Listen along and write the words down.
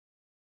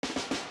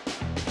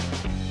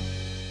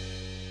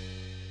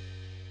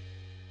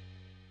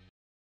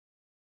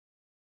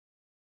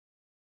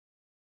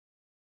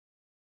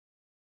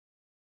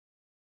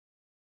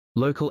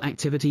Local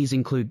activities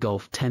include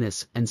golf,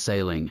 tennis, and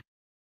sailing.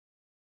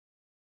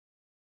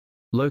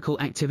 Local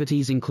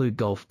activities include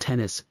golf,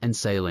 tennis, and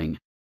sailing.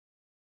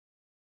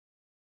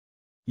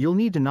 You'll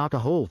need to knock a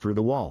hole through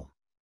the wall.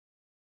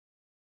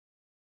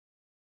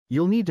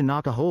 You'll need to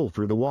knock a hole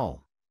through the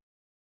wall.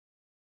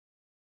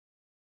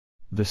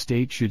 The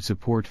state should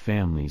support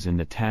families in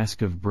the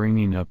task of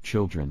bringing up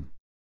children.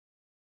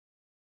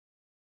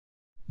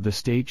 The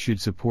state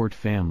should support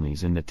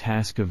families in the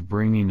task of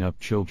bringing up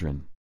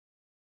children.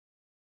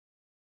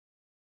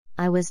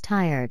 I was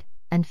tired,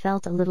 and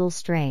felt a little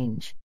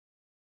strange.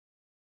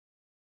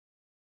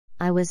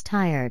 I was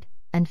tired,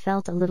 and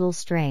felt a little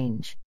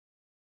strange.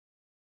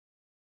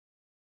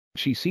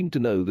 She seemed to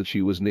know that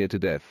she was near to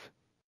death.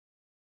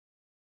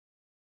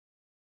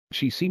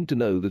 She seemed to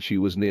know that she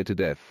was near to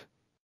death.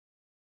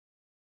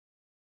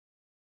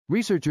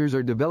 Researchers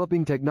are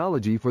developing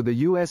technology for the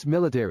U.S.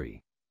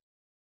 military.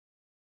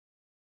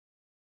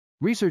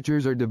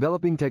 Researchers are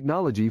developing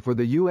technology for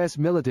the U.S.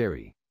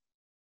 military.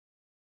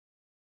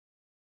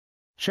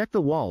 Check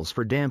the walls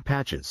for damp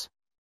patches.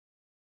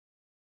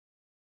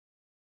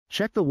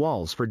 Check the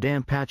walls for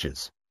damp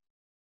patches.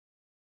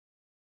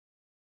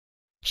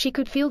 She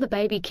could feel the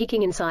baby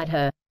kicking inside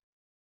her.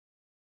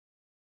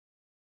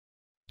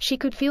 She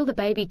could feel the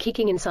baby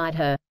kicking inside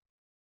her.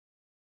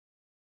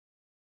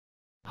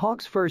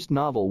 Hawke's first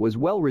novel was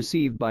well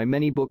received by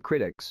many book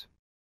critics.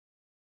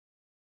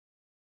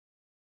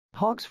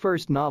 Hawke's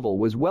first novel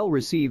was well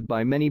received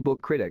by many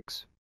book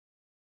critics.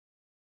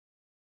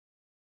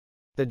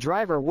 The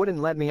driver wouldn't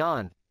let me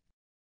on.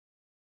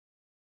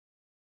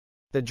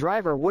 The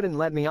driver wouldn't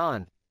let me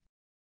on.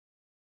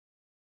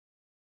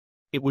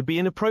 It would be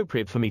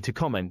inappropriate for me to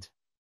comment.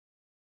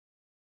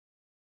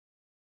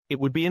 It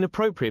would be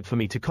inappropriate for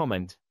me to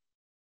comment.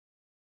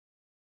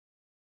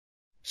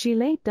 She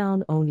laid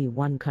down only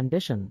one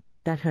condition,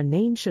 that her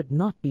name should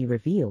not be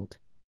revealed.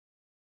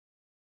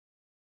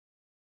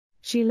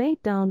 She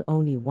laid down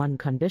only one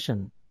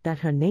condition, that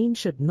her name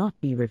should not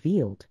be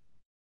revealed.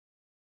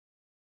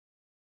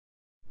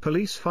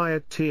 Police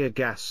fired tear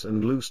gas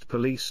and loosed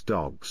police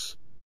dogs.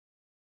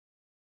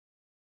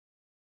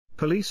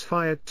 Police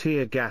fired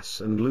tear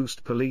gas and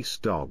loosed police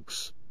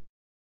dogs.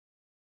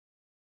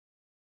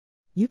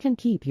 You can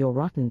keep your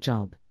rotten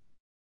job.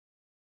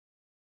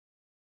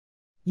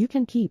 You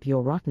can keep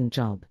your rotten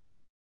job.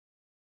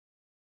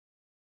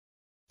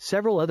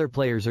 Several other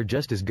players are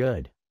just as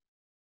good.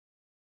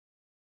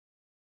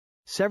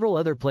 Several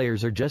other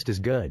players are just as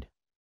good.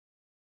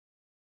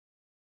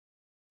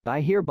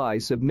 I hereby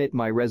submit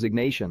my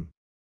resignation.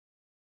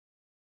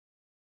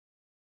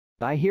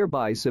 I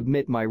hereby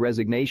submit my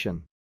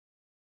resignation.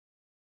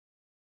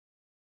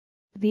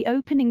 The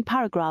opening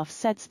paragraph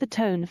sets the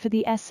tone for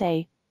the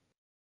essay.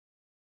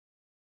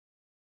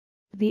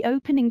 The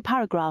opening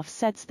paragraph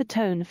sets the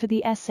tone for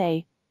the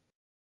essay.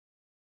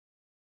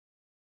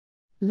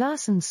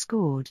 Larson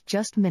scored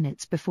just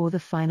minutes before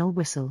the final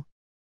whistle.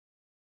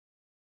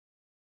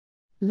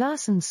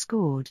 Larson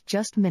scored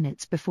just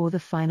minutes before the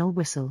final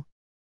whistle.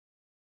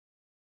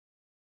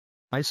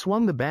 I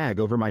swung the bag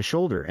over my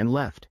shoulder and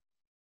left.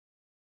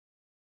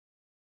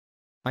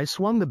 I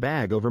swung the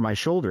bag over my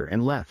shoulder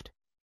and left.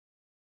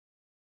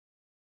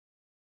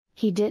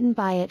 He didn't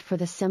buy it for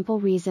the simple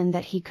reason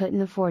that he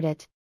couldn't afford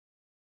it.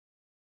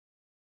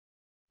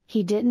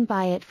 He didn't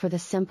buy it for the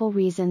simple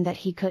reason that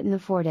he couldn't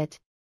afford it.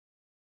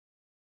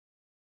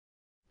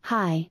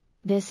 Hi,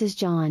 this is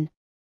John.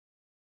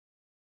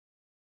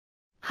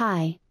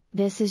 Hi,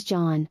 this is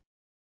John.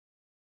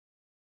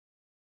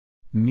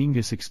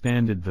 Mingus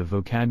expanded the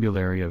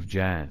vocabulary of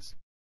jazz.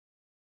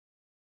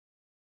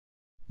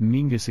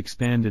 Mingus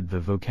expanded the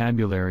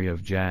vocabulary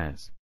of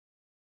jazz.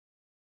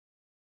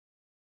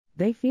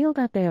 They feel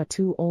that they are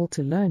too old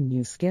to learn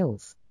new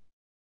skills.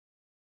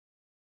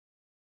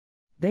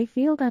 They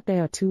feel that they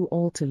are too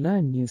old to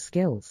learn new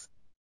skills.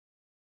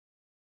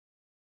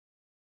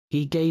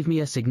 He gave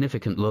me a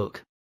significant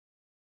look.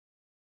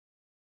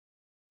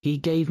 He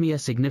gave me a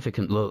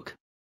significant look.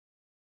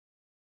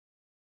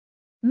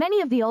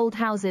 Many of the old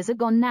houses are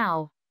gone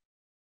now.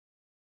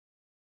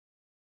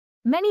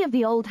 Many of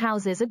the old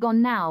houses are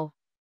gone now.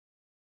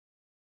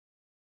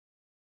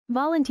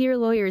 Volunteer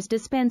lawyers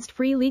dispensed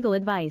free legal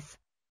advice.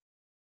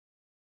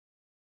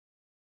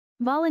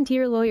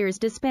 Volunteer lawyers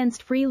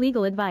dispensed free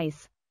legal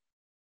advice.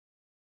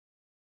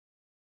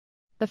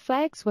 The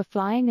flags were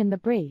flying in the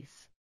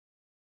breeze.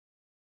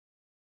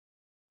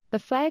 The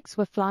flags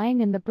were flying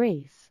in the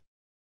breeze.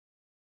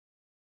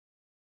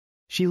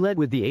 She led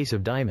with the ace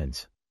of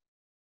diamonds.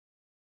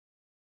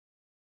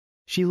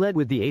 She led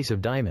with the ace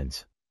of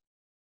diamonds.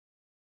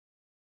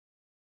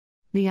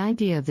 The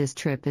idea of this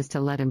trip is to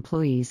let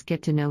employees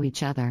get to know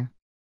each other.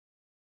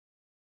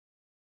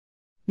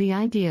 The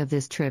idea of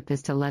this trip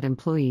is to let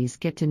employees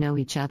get to know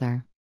each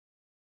other.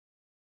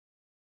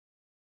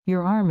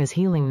 Your arm is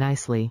healing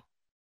nicely.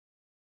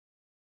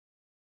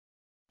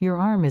 Your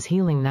arm is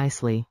healing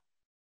nicely.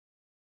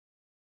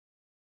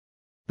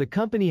 The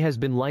company has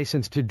been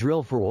licensed to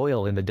drill for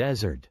oil in the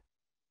desert.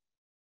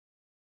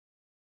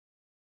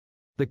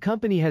 The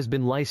company has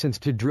been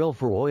licensed to drill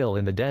for oil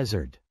in the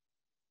desert.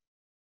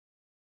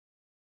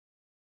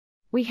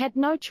 We had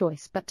no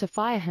choice but to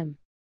fire him.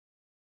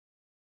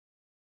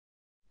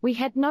 We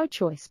had no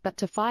choice but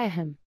to fire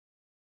him.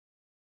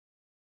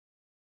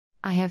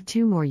 I have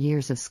 2 more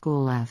years of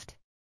school left.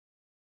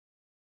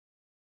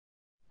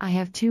 I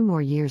have 2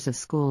 more years of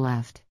school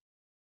left.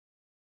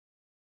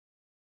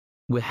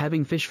 We're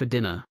having fish for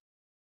dinner.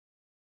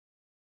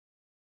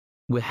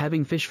 We're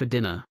having fish for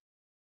dinner.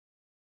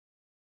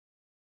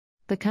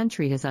 The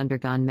country has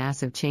undergone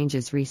massive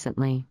changes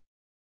recently.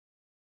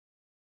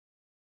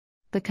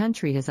 The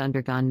country has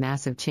undergone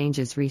massive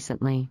changes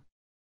recently.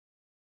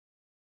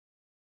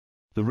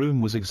 The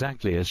room was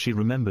exactly as she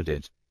remembered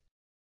it.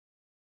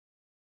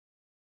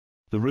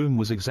 The room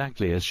was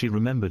exactly as she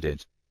remembered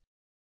it.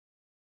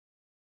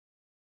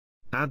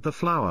 Add the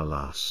flour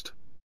last.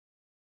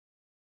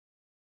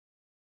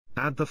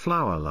 Add the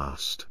flour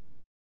last.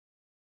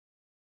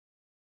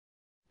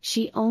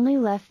 She only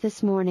left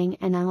this morning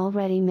and I'm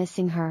already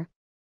missing her.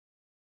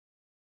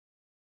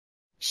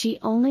 She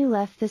only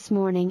left this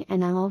morning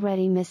and I'm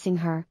already missing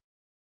her.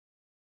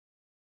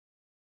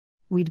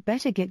 We'd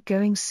better get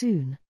going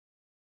soon.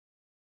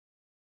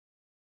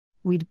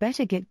 We'd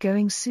better get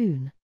going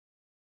soon.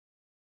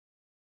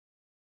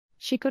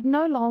 She could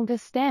no longer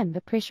stand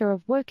the pressure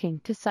of working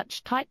to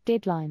such tight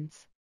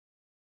deadlines.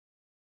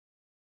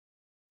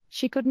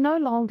 She could no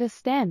longer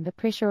stand the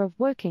pressure of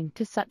working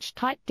to such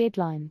tight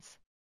deadlines.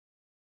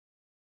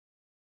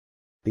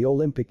 The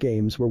Olympic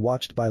Games were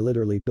watched by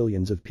literally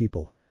billions of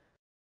people.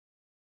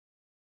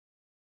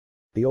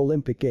 The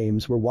Olympic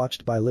Games were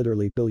watched by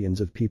literally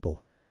billions of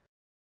people.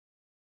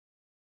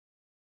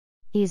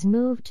 He's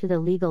moved to the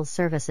legal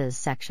services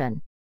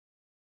section.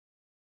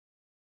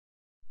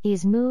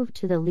 He's moved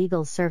to the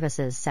legal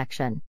services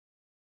section.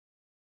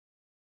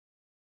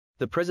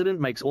 The president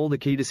makes all the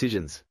key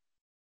decisions.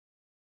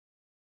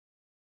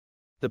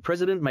 The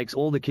president makes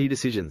all the key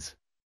decisions.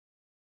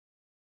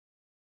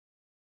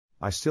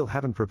 I still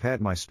haven't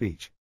prepared my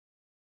speech.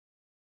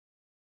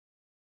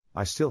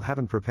 I still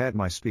haven't prepared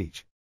my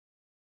speech.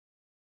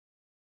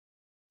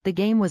 The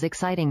game was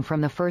exciting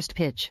from the first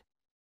pitch.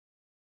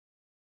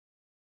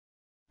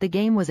 The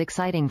game was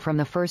exciting from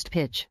the first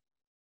pitch.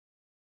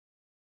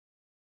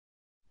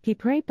 He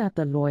prayed that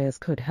the lawyers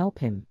could help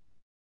him.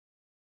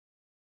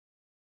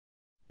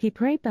 He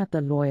prayed that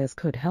the lawyers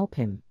could help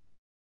him.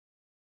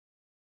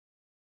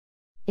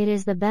 It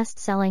is the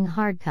best-selling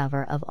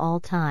hardcover of all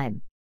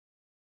time.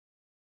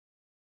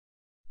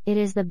 It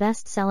is the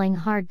best-selling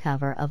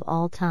hardcover of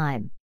all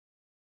time.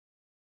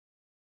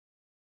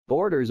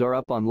 Orders are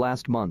up on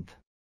last month.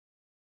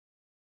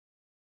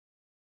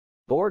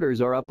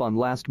 Orders are up on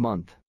last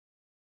month.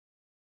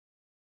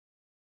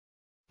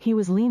 He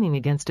was leaning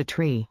against a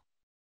tree.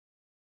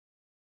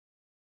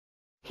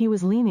 He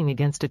was leaning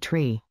against a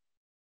tree.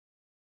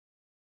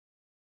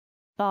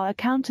 Our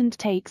accountant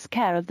takes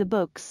care of the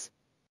books.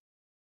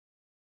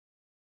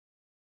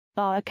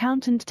 Our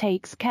accountant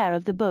takes care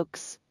of the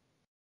books.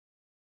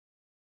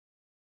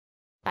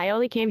 I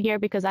only came here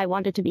because I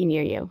wanted to be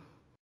near you.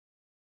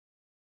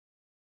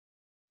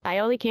 I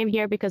only came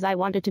here because I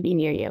wanted to be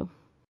near you.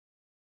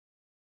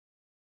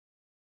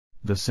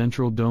 The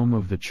central dome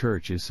of the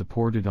church is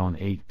supported on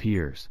 8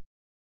 piers.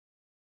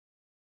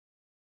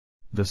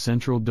 The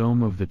central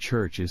dome of the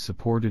church is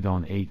supported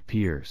on 8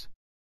 piers.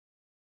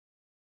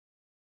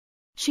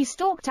 She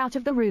stalked out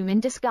of the room in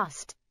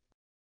disgust.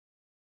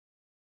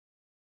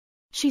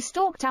 She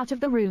stalked out of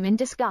the room in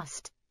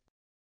disgust.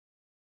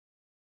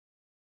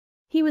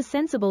 He was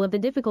sensible of the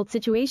difficult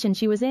situation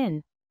she was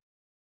in.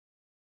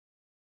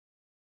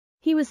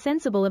 He was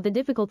sensible of the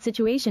difficult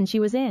situation she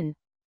was in.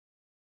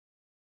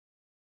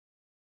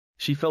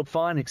 She felt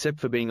fine except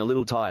for being a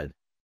little tired.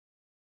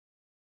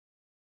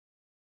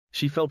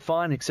 She felt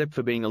fine except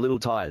for being a little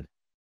tired.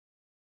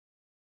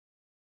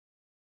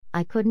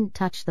 I couldn't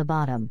touch the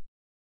bottom.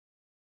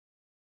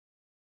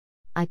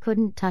 I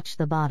couldn't touch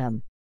the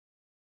bottom.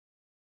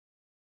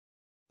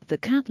 The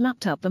cat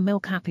lapped up the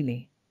milk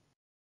happily.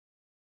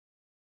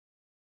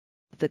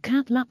 The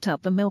cat lapped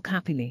up the milk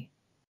happily.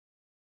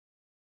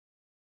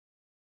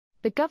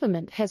 The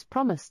government has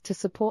promised to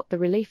support the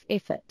relief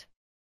effort.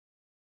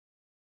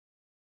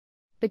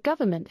 The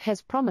government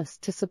has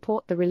promised to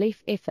support the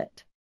relief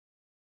effort.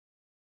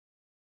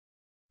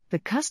 The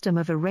custom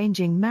of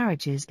arranging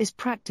marriages is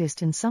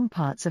practiced in some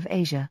parts of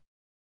Asia.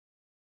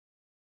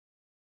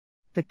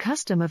 The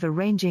custom of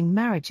arranging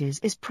marriages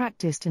is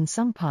practiced in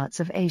some parts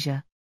of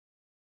Asia.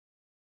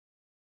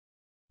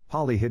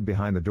 Polly hid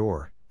behind the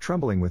door,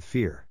 trembling with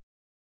fear.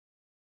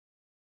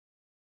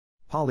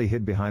 Polly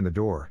hid behind the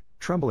door,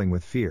 trembling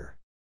with fear.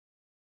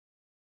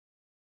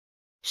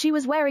 She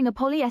was wearing a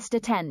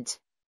polyester tent.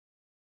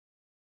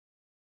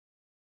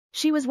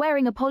 She was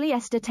wearing a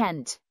polyester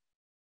tent.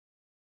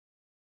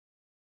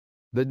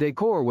 The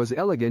decor was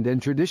elegant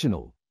and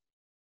traditional.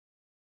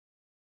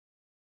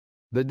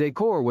 The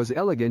decor was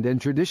elegant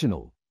and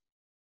traditional.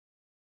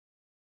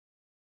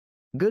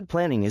 Good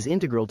planning is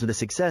integral to the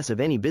success of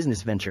any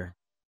business venture.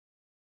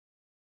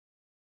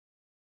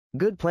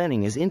 Good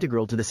planning is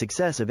integral to the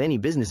success of any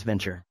business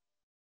venture.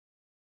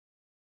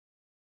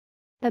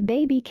 A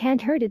baby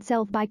can't hurt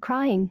itself by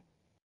crying.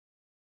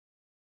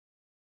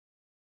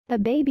 A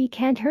baby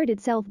can't hurt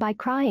itself by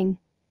crying.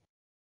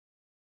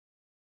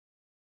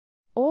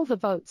 All the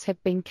votes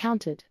have been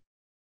counted.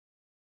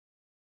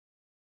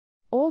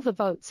 All the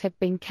votes have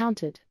been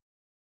counted.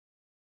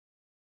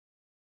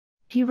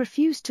 He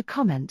refused to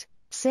comment,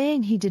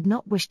 saying he did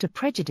not wish to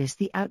prejudice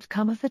the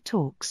outcome of the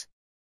talks.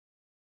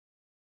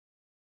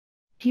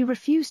 He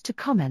refused to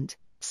comment,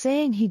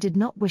 saying he did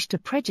not wish to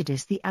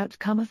prejudice the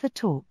outcome of the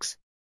talks.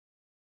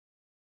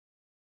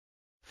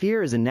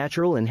 Fear is a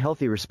natural and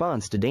healthy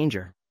response to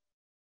danger.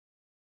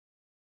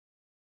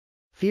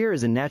 Fear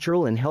is a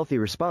natural and healthy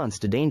response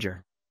to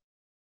danger.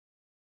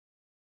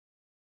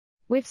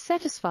 We've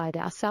satisfied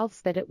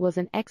ourselves that it was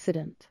an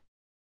accident.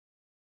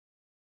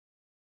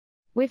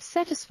 We've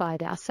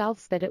satisfied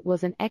ourselves that it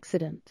was an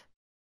accident.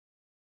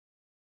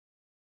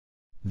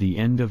 The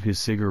end of his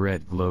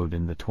cigarette glowed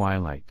in the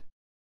twilight.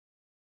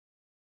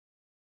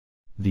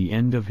 The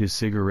end of his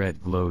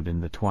cigarette glowed in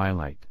the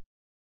twilight.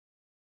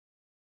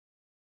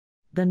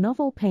 The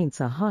novel paints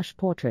a harsh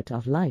portrait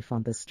of life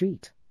on the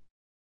street.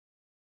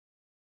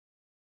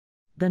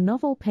 The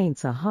novel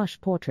paints a harsh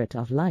portrait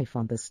of life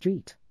on the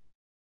street.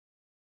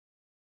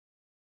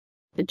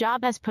 The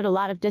job has put a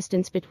lot of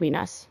distance between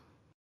us.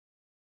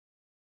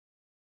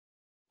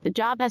 The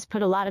job has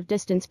put a lot of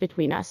distance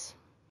between us.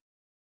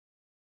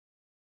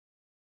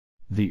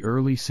 The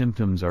early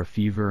symptoms are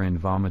fever and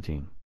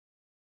vomiting.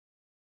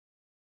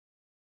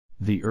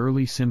 The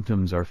early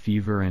symptoms are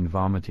fever and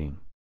vomiting.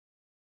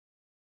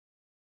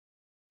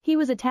 He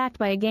was attacked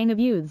by a gang of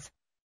youths.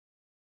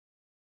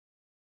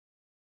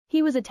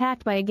 He was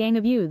attacked by a gang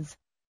of youths.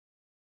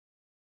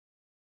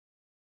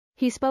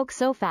 He spoke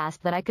so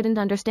fast that I couldn't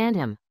understand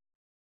him.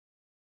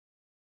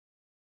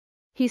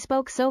 He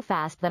spoke so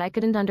fast that I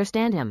couldn't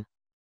understand him.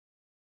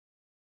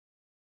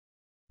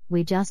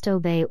 We just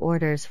obey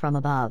orders from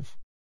above.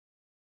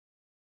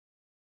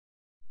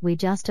 We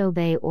just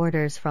obey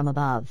orders from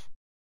above.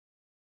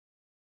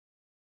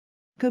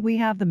 Could we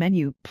have the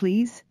menu,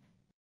 please?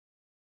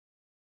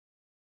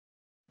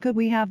 Could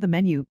we have the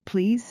menu,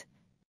 please?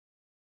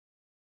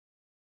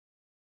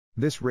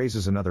 This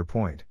raises another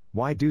point.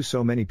 Why do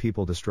so many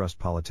people distrust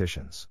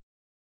politicians?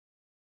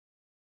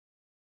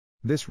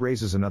 This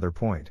raises another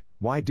point.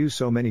 Why do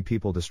so many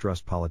people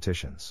distrust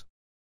politicians?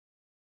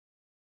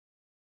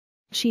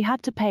 She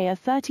had to pay a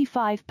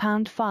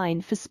 £35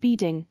 fine for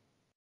speeding.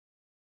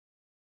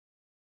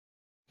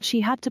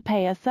 She had to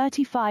pay a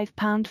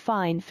 £35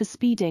 fine for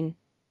speeding.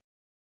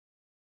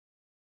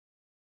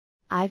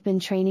 I've been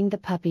training the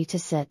puppy to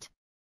sit.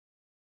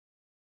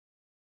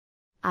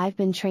 I've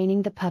been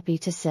training the puppy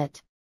to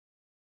sit.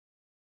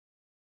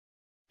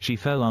 She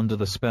fell under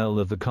the spell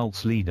of the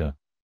cult's leader.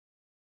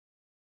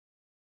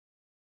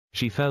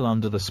 She fell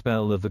under the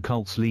spell of the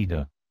cult's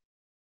leader.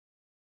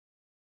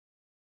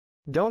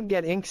 Don't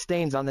get ink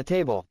stains on the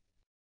table.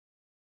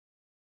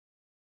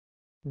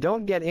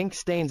 Don't get ink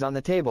stains on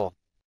the table.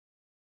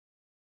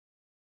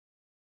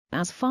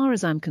 As far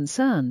as I'm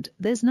concerned,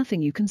 there's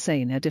nothing you can say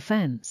in her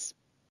defense.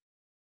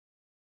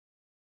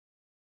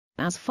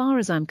 As far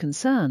as I'm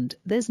concerned,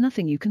 there's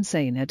nothing you can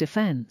say in her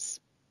defense.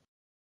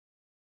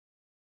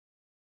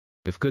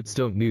 If goods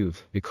don't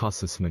move, it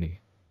costs us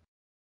money.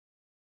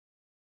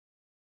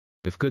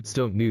 If goods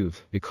don't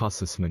move, it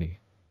costs us money.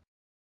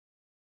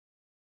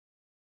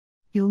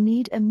 You'll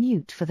need a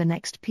mute for the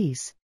next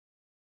piece.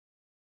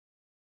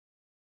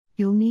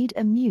 You'll need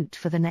a mute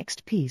for the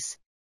next piece.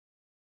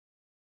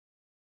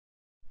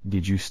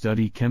 Did you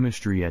study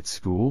chemistry at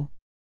school?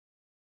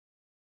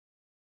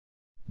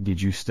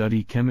 Did you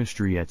study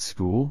chemistry at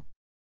school?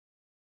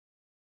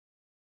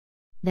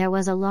 There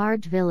was a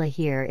large villa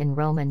here in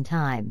Roman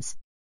times.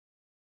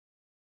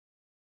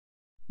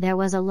 There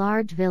was a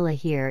large villa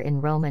here in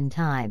Roman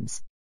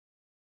times.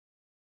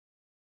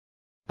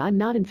 I'm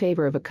not in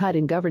favor of a cut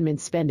in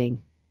government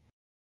spending.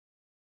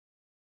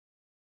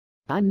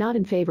 I'm not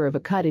in favor of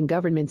a cut in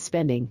government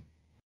spending.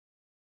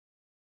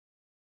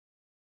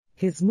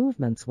 His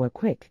movements were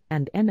quick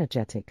and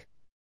energetic.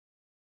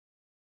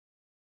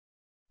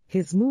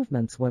 His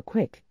movements were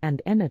quick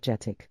and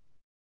energetic.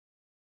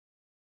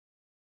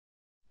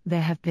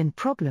 There have been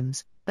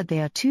problems, but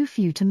they are too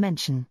few to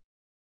mention.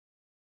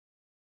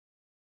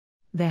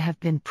 There have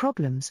been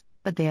problems,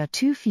 but they are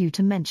too few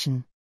to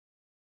mention.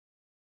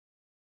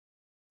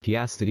 He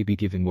asked that he be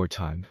given more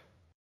time.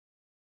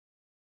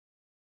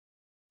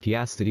 He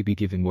asked that he be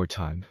given more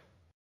time.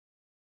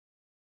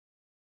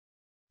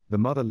 The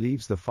mother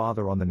leaves the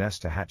father on the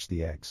nest to hatch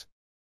the eggs.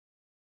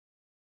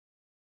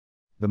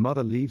 The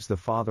mother leaves the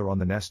father on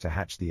the nest to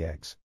hatch the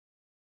eggs.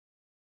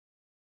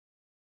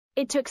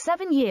 It took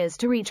 7 years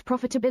to reach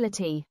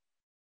profitability.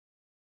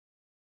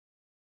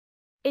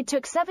 It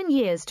took 7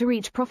 years to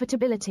reach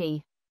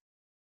profitability.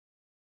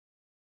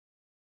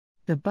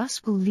 The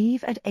bus will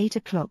leave at 8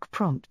 o'clock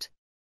prompt.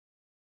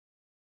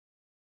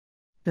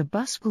 The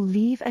bus will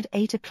leave at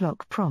 8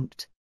 o'clock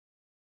prompt.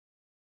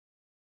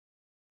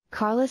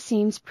 Carla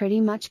seems pretty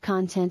much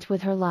content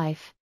with her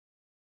life.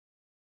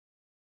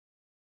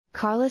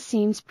 Carla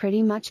seems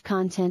pretty much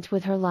content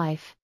with her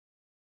life.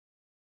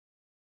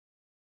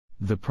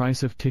 The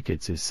price of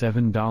tickets is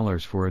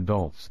 $7 for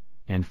adults,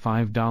 and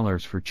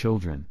 $5 for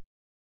children.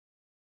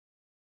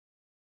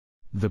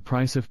 The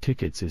price of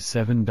tickets is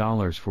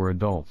 $7 for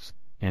adults,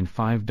 and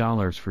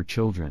 $5 for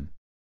children.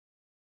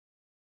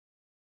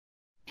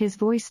 His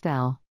voice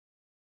fell.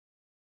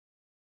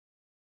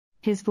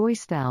 His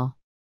voice fell.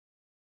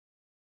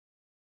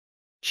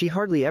 She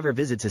hardly ever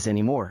visits us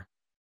anymore.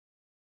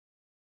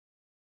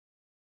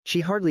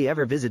 She hardly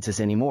ever visits us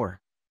anymore.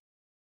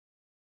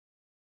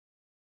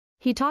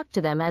 He talked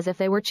to them as if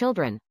they were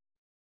children.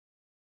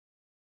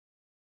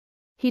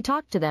 He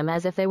talked to them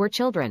as if they were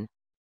children.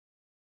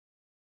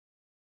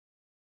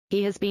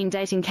 He has been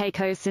dating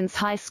Keiko since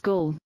high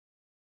school.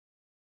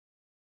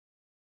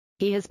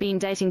 He has been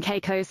dating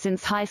Keiko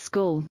since high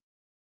school.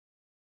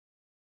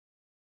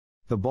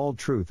 The bald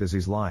truth is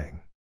he's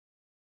lying.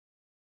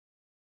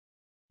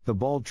 The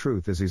bald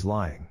truth is he's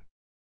lying.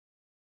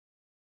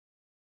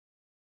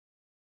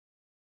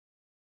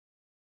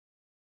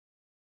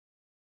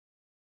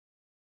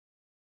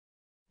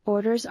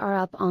 Orders are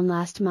up on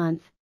last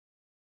month.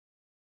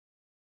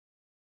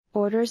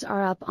 Orders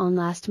are up on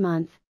last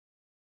month.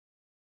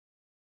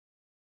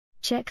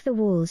 Check the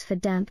walls for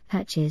damp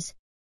patches.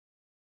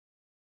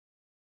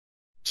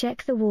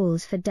 Check the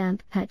walls for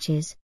damp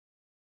patches.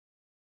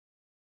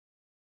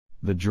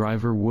 The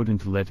driver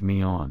wouldn't let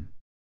me on.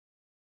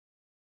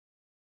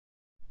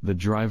 The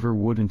driver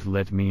wouldn't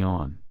let me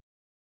on.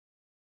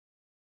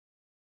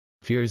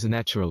 Fear is a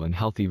natural and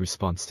healthy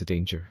response to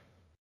danger.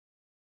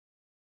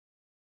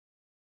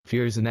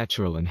 Fear is a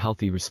natural and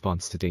healthy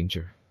response to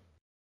danger.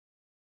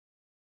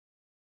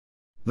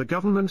 The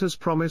government has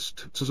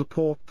promised to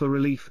support the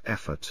relief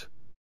effort.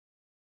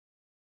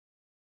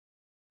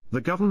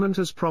 The government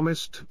has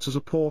promised to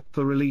support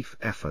the relief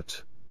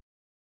effort.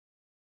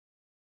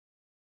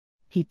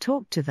 He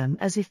talked to them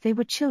as if they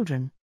were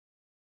children.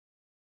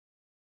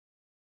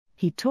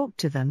 He talked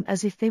to them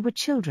as if they were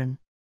children.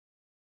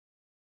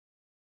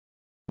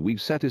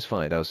 We've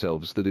satisfied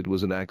ourselves that it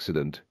was an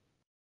accident.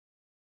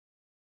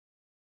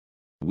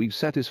 We've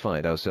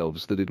satisfied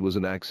ourselves that it was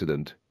an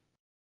accident.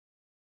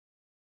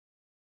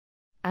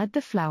 Add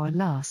the flour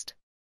last.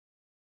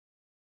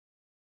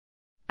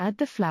 Add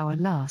the flour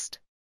last.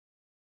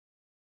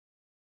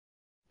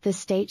 The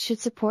state should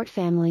support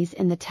families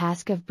in the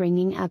task of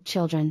bringing up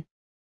children.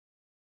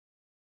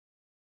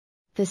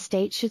 The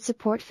state should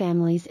support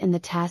families in the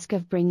task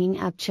of bringing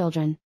up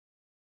children.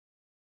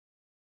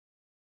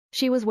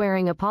 She was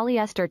wearing a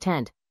polyester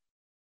tent.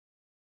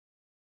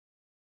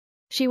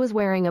 She was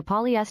wearing a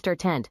polyester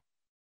tent.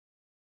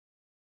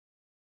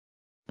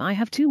 I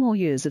have 2 more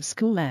years of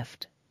school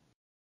left.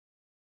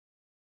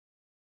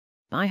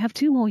 I have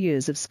 2 more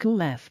years of school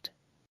left.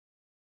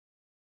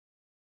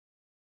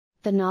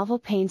 The novel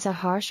paints a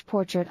harsh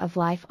portrait of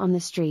life on the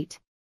street.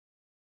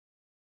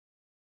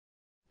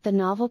 The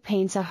novel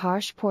paints a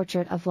harsh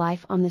portrait of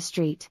life on the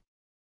street.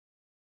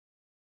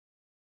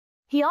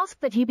 He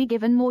asked that he be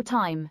given more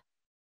time.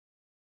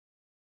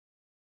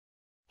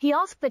 He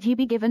asked that he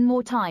be given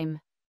more time.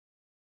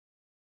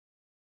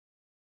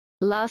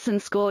 Larson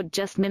scored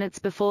just minutes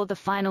before the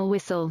final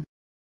whistle.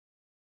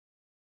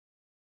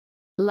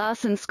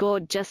 Larson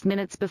scored just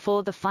minutes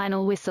before the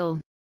final whistle.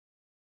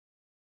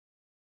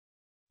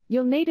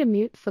 You'll need a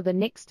mute for the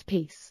next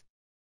piece.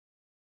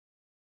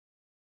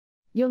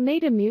 You'll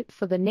need a mute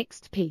for the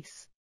next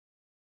piece.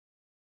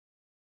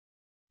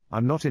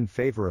 I'm not in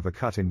favor of a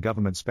cut in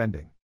government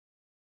spending.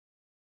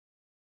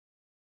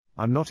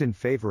 I'm not in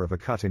favor of a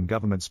cut in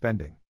government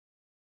spending.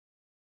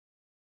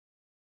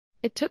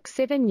 It took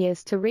 7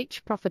 years to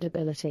reach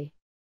profitability.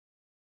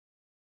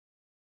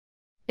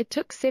 It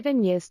took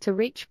 7 years to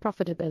reach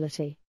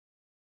profitability.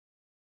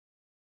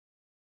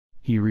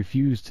 He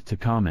refused to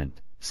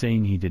comment,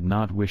 saying he did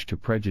not wish to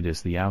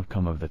prejudice the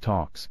outcome of the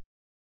talks.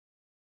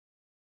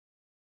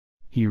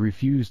 He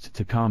refused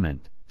to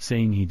comment,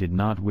 saying he did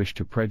not wish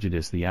to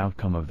prejudice the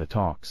outcome of the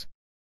talks.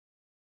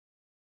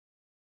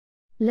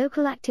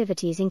 Local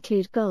activities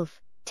include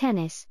golf,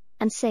 tennis,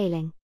 and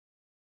sailing.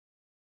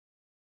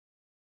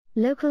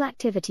 Local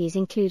activities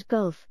include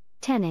golf,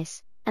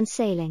 tennis, and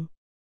sailing.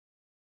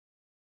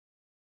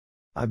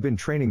 I've been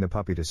training the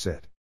puppy to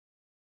sit.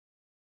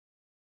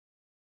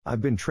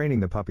 I've been training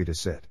the puppy to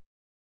sit.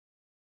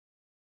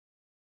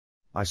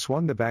 I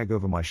swung the bag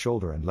over my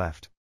shoulder and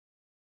left.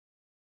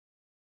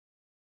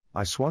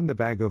 I swung the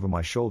bag over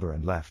my shoulder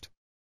and left.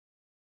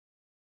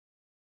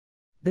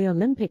 The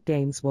Olympic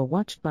Games were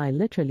watched by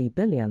literally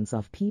billions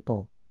of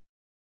people.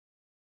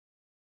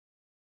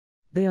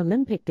 The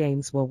Olympic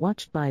Games were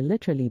watched by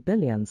literally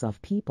billions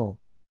of people.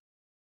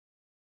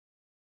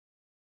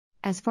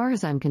 As far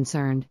as I'm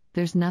concerned,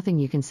 there's nothing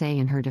you can say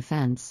in her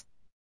defense.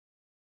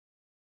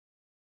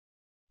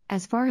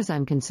 As far as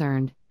I'm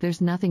concerned,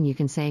 there's nothing you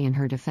can say in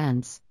her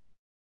defense.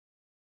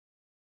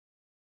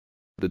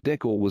 The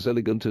decor was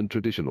elegant and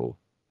traditional.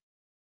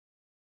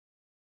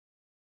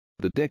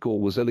 The decor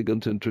was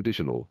elegant and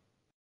traditional.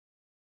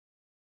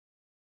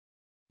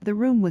 The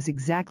room was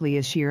exactly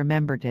as she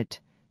remembered it.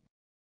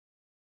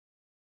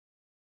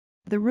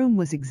 The room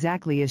was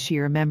exactly as she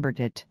remembered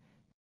it.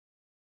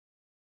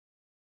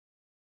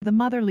 The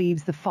mother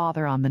leaves the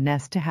father on the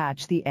nest to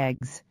hatch the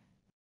eggs.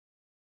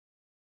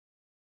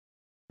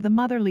 The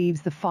mother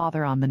leaves the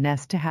father on the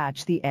nest to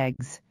hatch the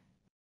eggs.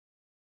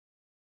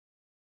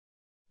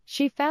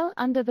 She fell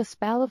under the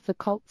spell of the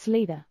cult's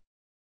leader.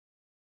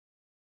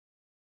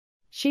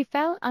 She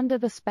fell under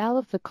the spell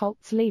of the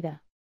cult's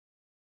leader.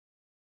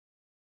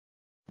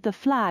 The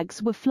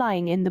flags were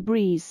flying in the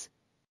breeze.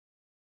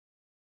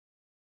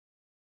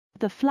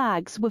 The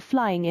flags were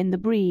flying in the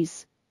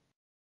breeze.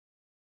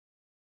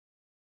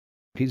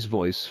 His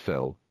voice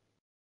fell.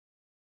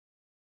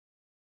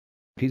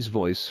 His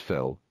voice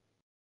fell.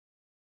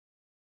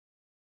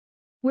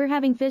 We're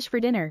having fish for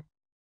dinner.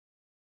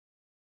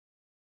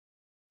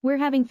 We're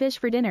having fish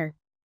for dinner.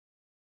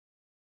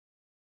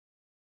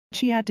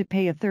 She had to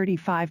pay a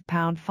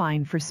 £35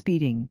 fine for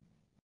speeding.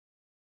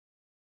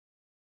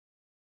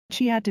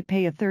 She had to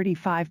pay a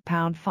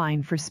 £35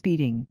 fine for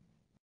speeding.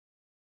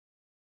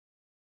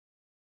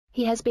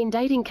 He has been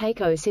dating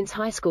Keiko since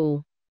high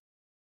school.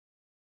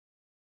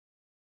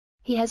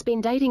 He has been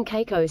dating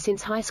Keiko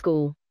since high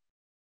school.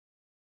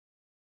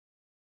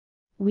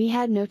 We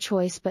had no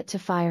choice but to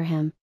fire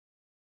him.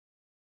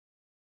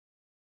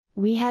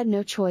 We had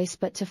no choice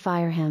but to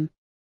fire him.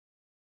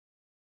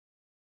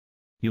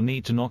 You'll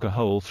need to knock a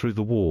hole through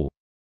the wall.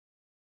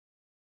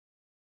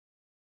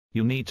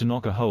 You'll need to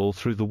knock a hole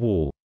through the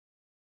wall.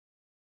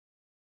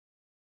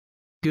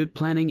 Good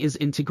planning is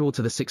integral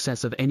to the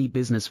success of any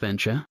business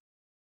venture.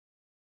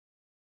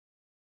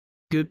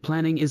 Good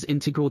planning is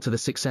integral to the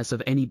success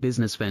of any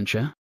business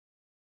venture.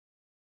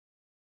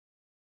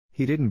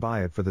 He didn't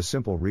buy it for the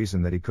simple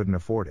reason that he couldn't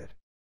afford it.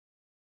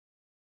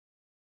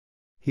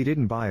 He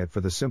didn't buy it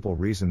for the simple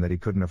reason that he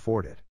couldn't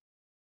afford it.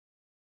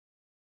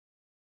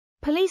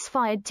 Police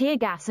fired tear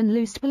gas and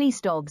loosed police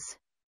dogs.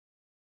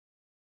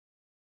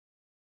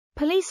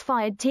 Police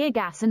fired tear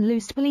gas and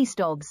loosed police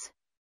dogs.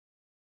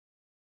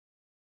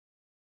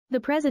 The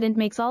president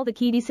makes all the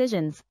key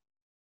decisions.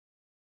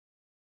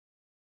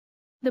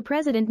 The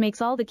president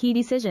makes all the key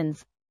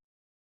decisions.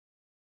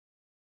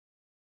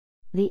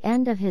 The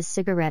end of his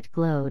cigarette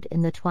glowed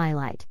in the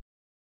twilight.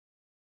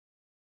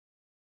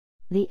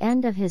 The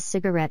end of his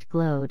cigarette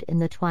glowed in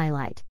the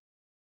twilight.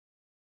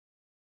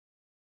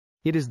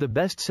 It is the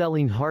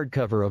best-selling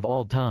hardcover of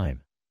all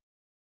time.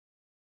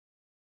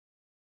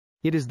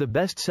 It is the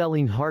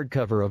best-selling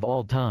hardcover of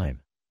all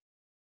time.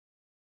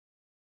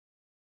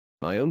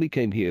 I only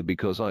came here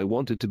because I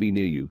wanted to be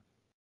near you.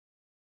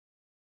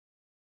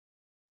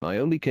 I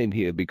only came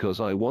here because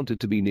I wanted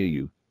to be near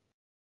you.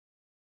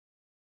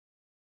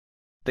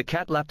 The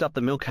cat lapped up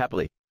the milk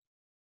happily.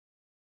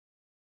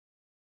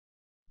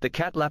 The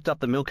cat lapped up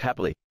the milk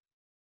happily.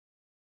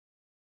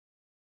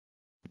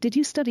 Did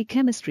you study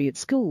chemistry at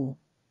school?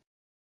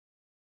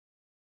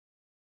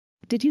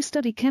 Did you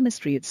study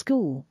chemistry at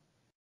school?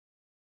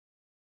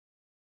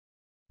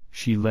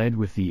 She led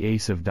with the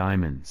ace of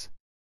diamonds.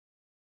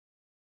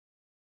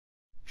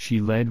 She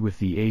led with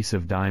the ace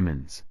of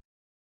diamonds.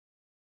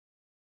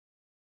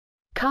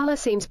 Carla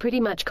seems pretty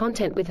much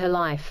content with her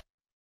life.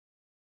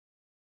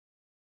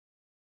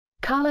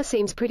 Carla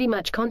seems pretty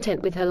much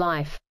content with her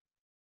life.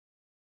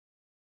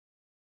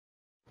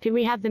 Can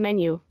we have the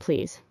menu,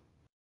 please?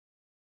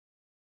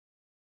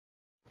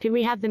 Can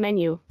we have the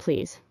menu,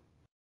 please?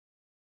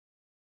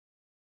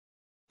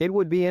 It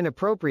would be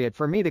inappropriate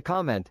for me to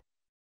comment.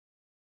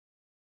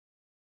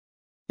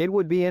 It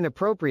would be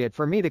inappropriate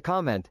for me to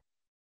comment.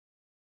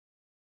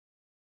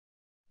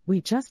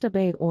 We just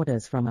obeyed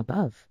orders from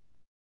above.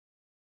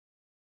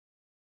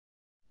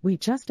 We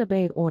just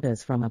obeyed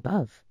orders from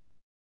above.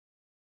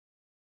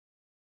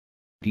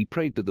 He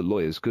prayed that the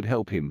lawyers could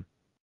help him.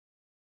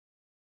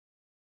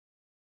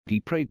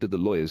 He prayed that the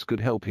lawyers could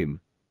help him.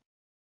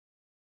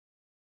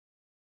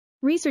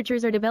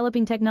 Researchers are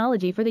developing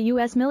technology for the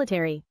U.S.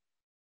 military.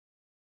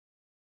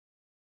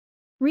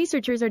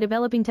 Researchers are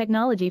developing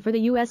technology for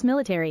the U.S.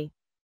 military.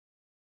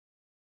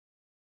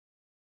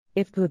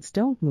 If goods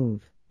don't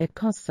move, it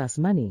costs us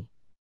money.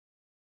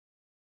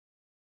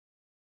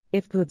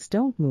 If goods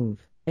don't move,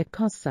 it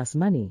costs us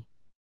money.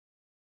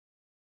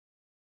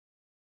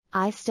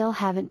 I still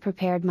haven't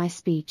prepared my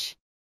speech.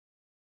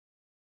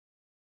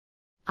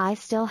 I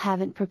still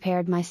haven't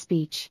prepared my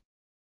speech.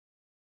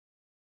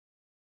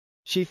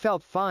 She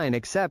felt fine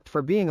except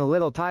for being a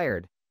little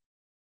tired.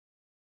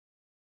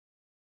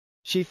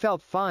 She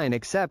felt fine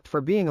except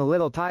for being a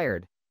little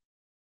tired.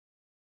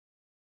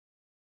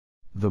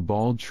 The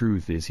bald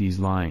truth is he's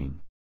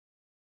lying.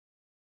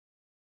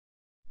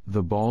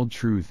 The bald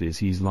truth is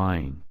he's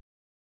lying.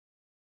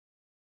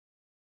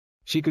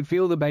 She could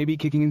feel the baby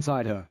kicking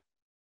inside her.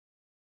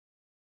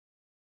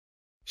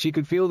 She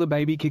could feel the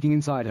baby kicking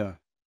inside her.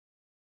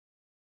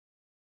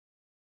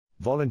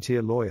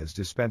 Volunteer lawyers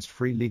dispensed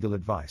free legal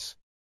advice.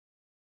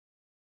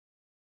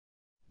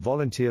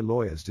 Volunteer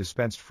lawyers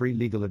dispensed free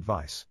legal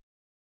advice.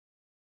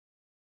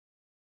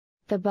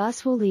 The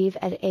bus will leave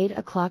at 8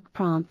 o'clock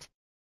prompt.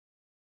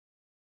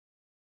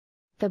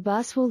 The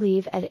bus will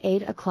leave at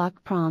 8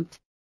 o'clock prompt.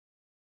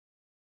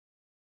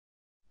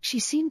 She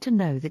seemed to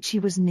know that she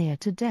was near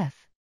to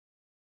death.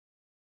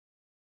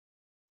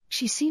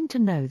 She seemed to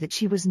know that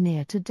she was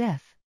near to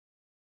death.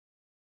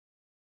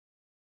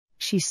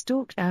 She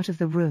stalked out of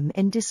the room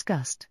in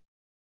disgust.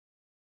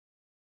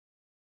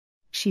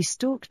 She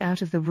stalked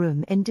out of the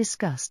room in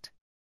disgust.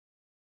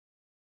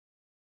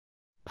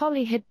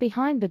 Polly hid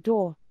behind the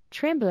door,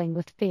 trembling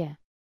with fear.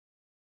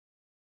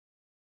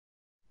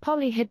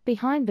 Polly hid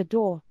behind the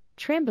door,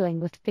 trembling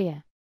with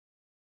fear.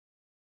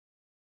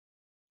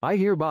 I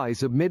hereby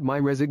submit my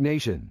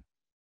resignation.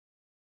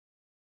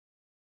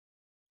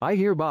 I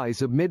hereby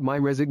submit my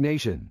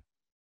resignation.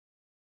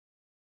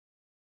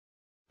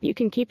 You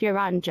can keep your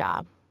rotten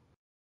job.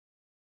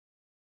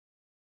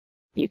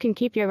 You can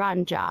keep your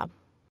rotten job.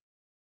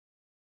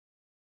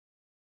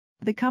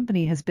 The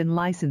company has been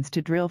licensed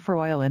to drill for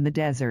oil in the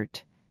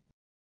desert.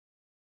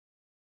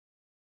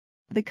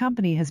 The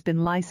company has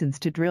been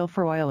licensed to drill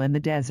for oil in the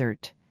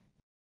desert.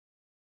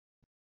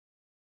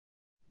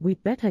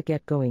 We'd better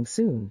get going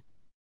soon.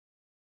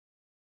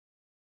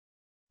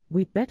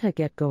 We'd better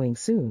get going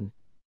soon.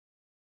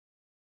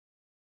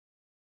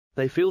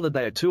 They feel that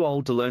they are too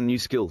old to learn new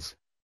skills.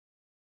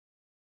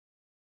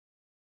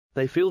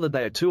 They feel that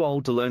they are too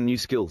old to learn new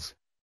skills.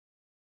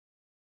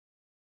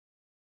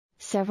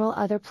 Several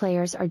other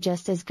players are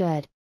just as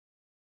good.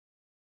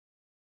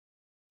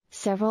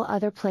 Several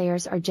other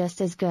players are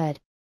just as good.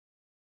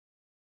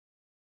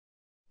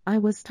 I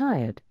was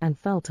tired and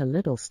felt a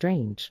little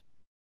strange.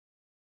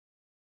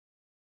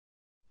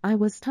 I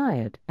was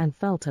tired and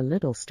felt a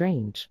little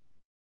strange.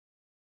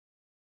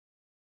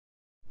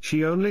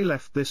 She only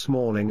left this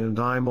morning and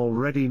I'm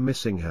already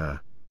missing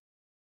her.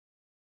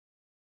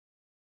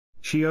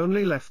 She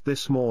only left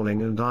this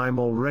morning and I'm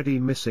already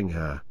missing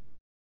her.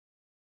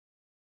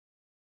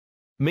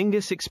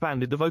 Mingus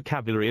expanded the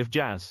vocabulary of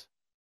jazz.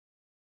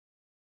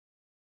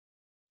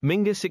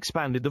 Mingus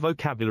expanded the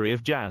vocabulary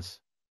of jazz.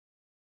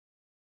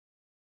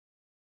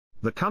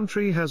 The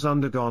country has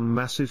undergone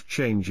massive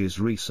changes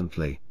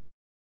recently.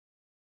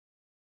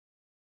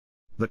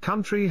 The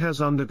country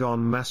has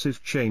undergone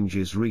massive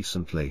changes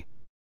recently.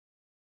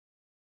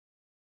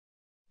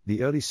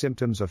 The early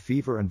symptoms of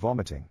fever and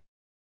vomiting.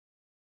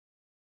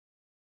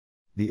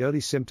 The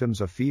early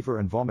symptoms of fever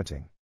and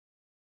vomiting.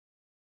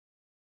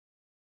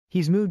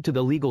 He's moved to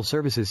the legal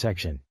services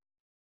section.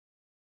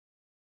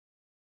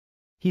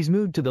 He's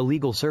moved to the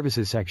legal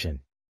services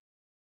section.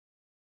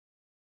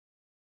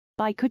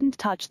 I couldn't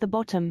touch the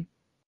bottom.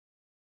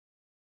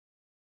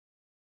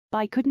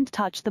 I couldn't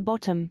touch the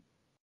bottom.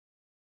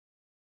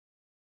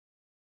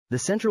 The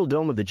central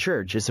dome of the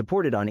church is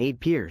supported on 8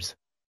 piers.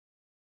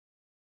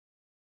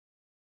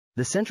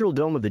 The central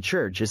dome of the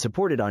church is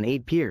supported on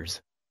 8 piers.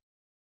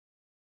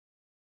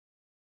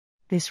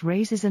 This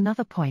raises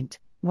another point.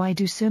 Why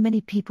do so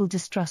many people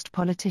distrust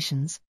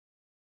politicians?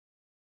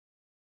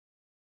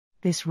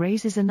 This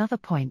raises another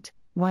point.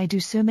 Why do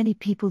so many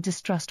people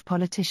distrust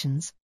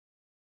politicians?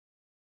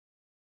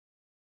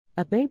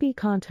 A baby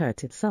can't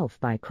hurt itself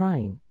by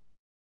crying.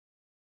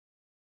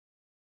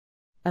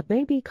 A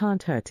baby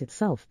can't hurt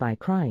itself by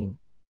crying.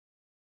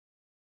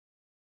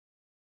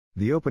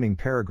 The opening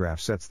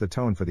paragraph sets the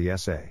tone for the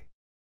essay.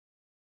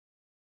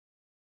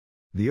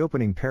 The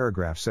opening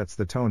paragraph sets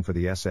the tone for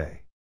the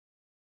essay.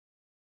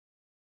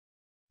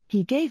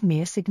 He gave me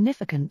a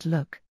significant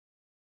look.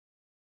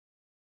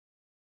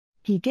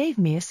 He gave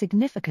me a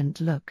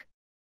significant look.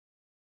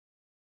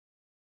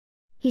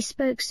 He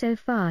spoke so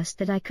fast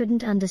that I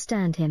couldn't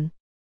understand him.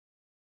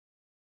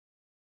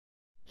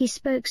 He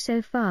spoke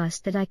so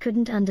fast that I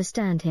couldn't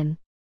understand him.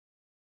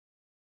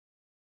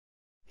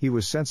 He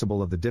was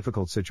sensible of the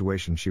difficult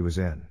situation she was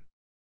in.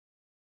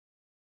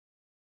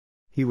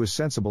 He was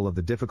sensible of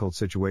the difficult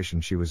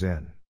situation she was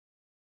in.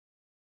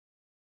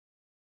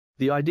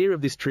 The idea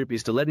of this trip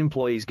is to let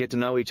employees get to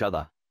know each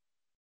other.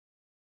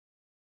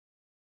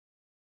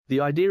 The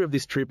idea of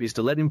this trip is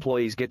to let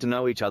employees get to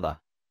know each other.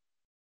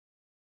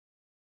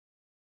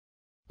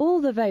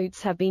 All the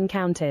votes have been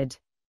counted.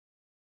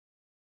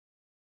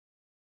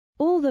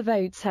 All the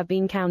votes have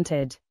been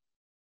counted.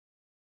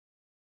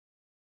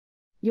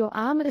 Your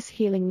arm is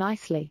healing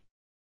nicely.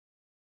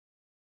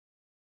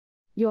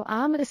 Your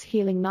arm is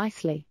healing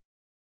nicely.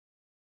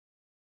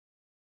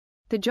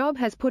 The job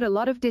has put a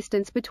lot of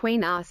distance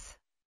between us.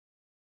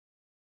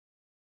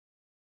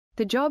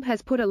 The job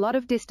has put a lot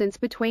of distance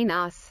between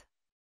us.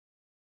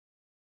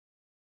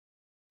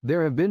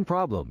 There have been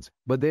problems,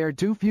 but they are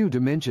too few to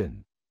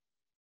mention.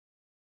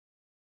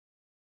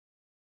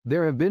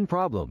 There have been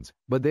problems,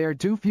 but they are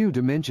too few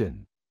to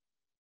mention.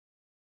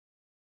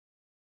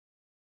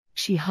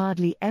 She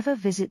hardly ever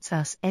visits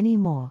us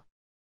anymore.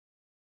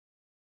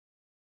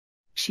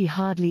 She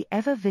hardly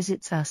ever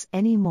visits us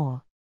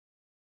anymore.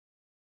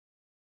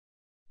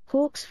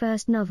 Hawke's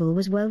first novel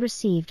was well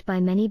received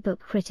by many book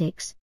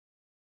critics.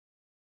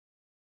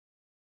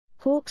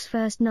 Hawke's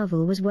first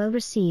novel was well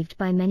received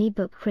by many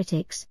book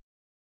critics.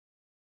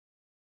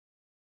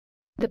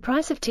 The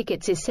price of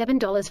tickets is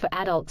 $7 for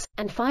adults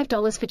and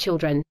 $5 for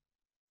children.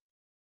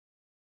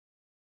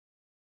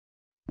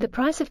 The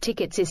price of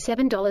tickets is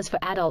 $7 for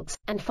adults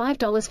and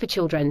 $5 for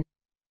children.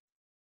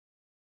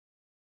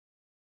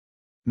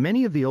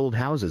 Many of the old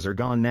houses are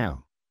gone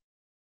now.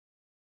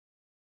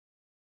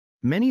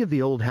 Many of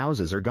the old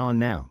houses are gone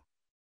now.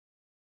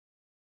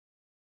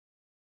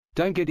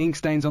 Don't get ink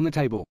stains on the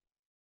table.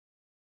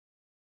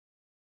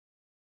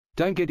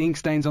 Don't get ink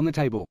stains on the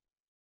table.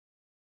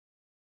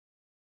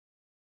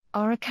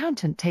 Our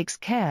accountant takes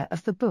care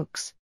of the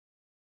books.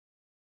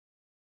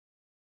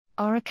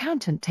 Our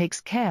accountant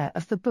takes care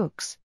of the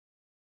books.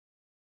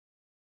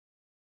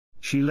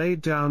 She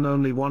laid down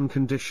only one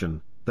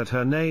condition, that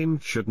her name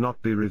should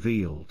not be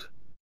revealed.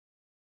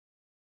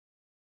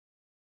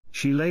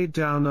 She laid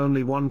down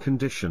only one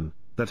condition,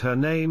 that her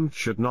name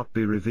should not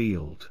be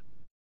revealed.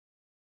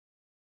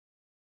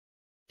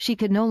 She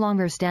could no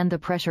longer stand the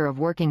pressure of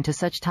working to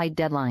such tight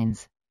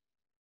deadlines.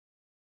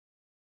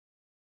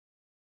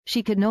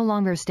 She could no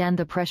longer stand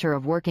the pressure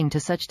of working to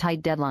such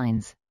tight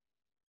deadlines.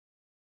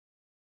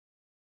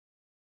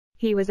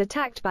 He was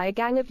attacked by a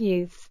gang of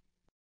youths.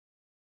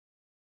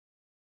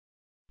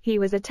 He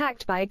was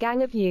attacked by a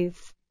gang of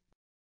youths.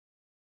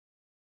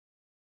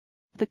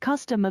 The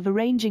custom of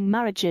arranging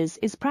marriages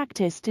is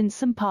practiced in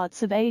some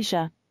parts of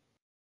Asia.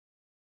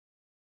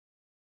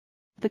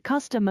 The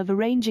custom of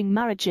arranging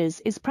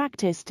marriages is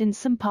practiced in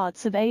some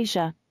parts of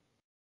Asia.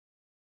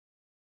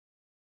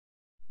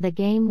 The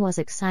game was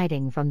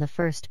exciting from the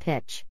first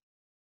pitch.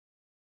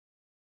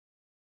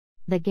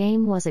 The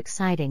game was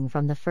exciting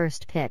from the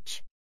first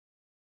pitch.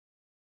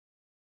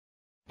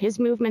 His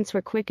movements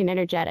were quick and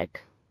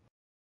energetic.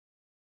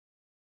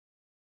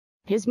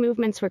 His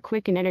movements were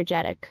quick and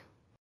energetic.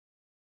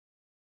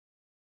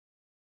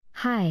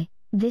 Hi,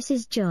 this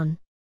is John.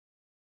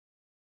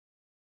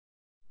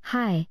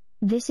 Hi,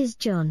 this is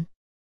John.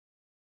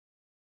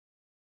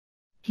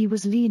 He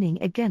was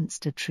leaning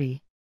against a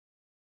tree.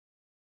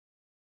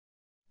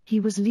 He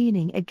was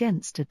leaning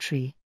against a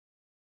tree.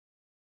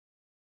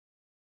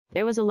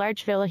 There was a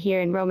large villa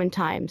here in Roman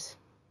times.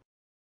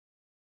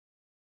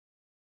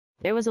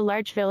 There was a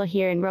large villa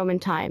here in Roman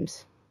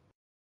times.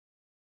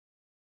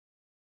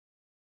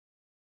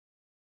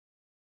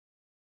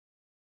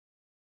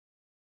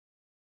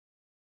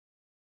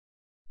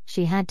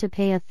 She had to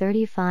pay a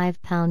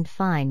 £35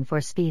 fine for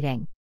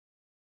speeding.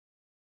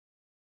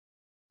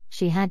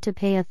 She had to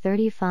pay a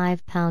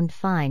 £35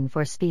 fine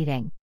for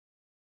speeding.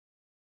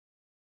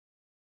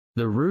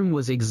 The room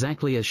was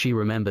exactly as she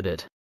remembered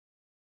it.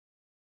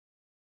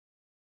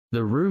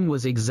 The room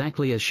was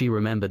exactly as she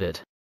remembered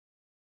it.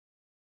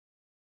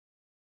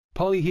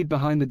 Polly hid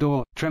behind the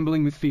door,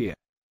 trembling with fear.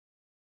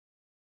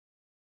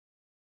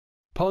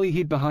 Polly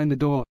hid behind the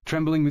door,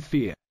 trembling with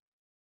fear.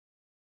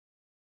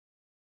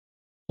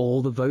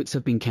 All the votes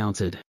have been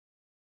counted.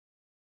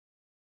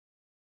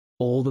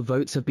 All the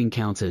votes have been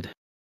counted.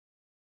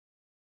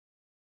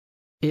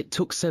 It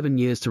took 7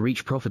 years to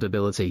reach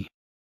profitability.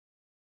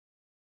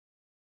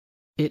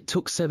 It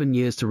took 7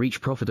 years to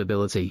reach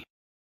profitability.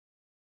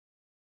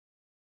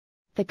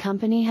 The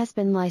company has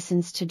been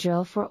licensed to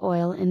drill for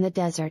oil in the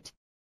desert.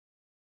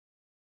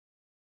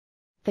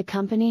 The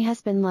company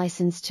has been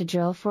licensed to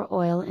drill for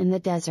oil in the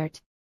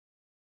desert.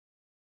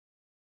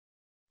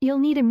 You'll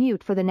need a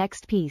mute for the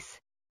next piece.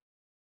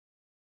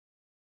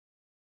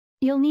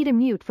 You'll need a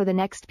mute for the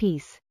next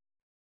piece.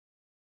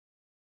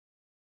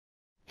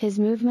 His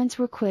movements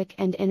were quick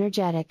and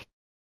energetic.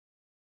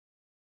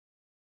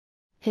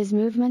 His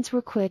movements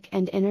were quick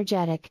and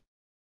energetic.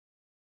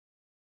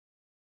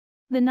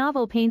 The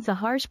novel paints a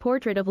harsh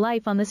portrait of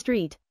life on the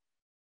street.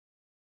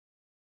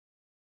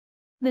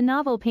 The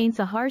novel paints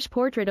a harsh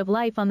portrait of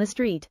life on the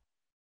street.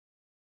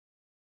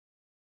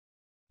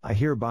 I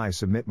hereby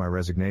submit my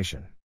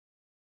resignation.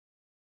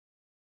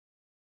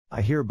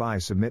 I hereby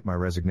submit my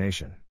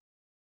resignation.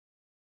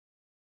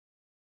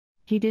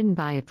 He didn't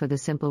buy it for the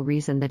simple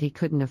reason that he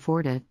couldn't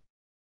afford it.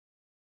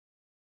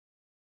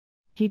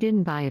 He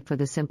didn't buy it for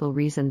the simple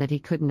reason that he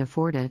couldn't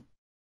afford it.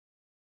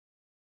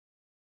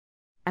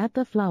 At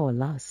the flower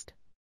lust.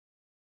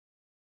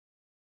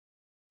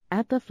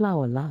 At the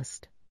flower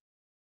lust.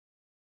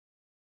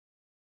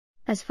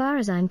 As far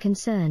as I'm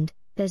concerned,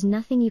 there's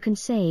nothing you can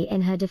say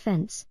in her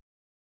defense.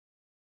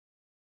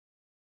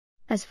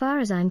 As far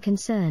as I'm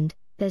concerned,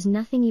 there's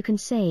nothing you can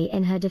say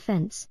in her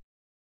defense.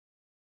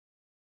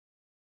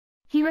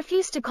 He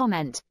refused to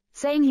comment,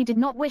 saying he did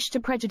not wish to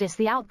prejudice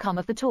the outcome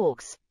of the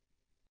talks.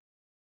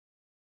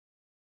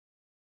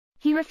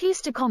 He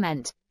refused to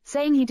comment,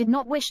 saying he did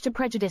not wish to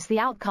prejudice the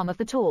outcome of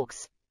the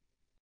talks.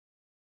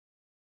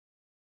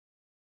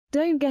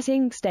 Don't get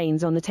ink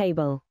stains on the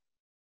table.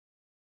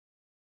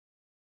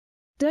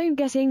 Don't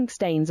get ink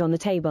stains on the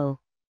table.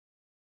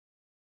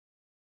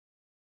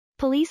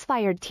 Police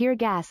fired tear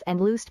gas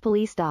and loosed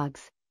police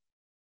dogs.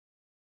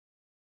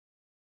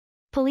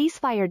 Police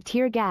fired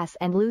tear gas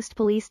and loosed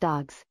police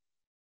dogs.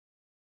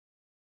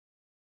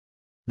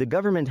 The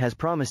government has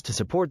promised to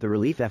support the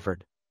relief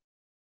effort.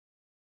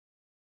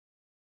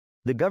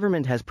 The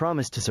government has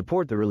promised to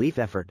support the relief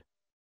effort.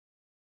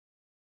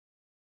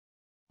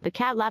 The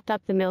cat lapped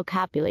up the milk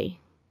happily.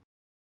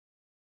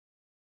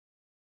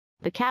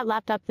 The cat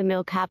lapped up the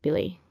milk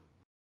happily.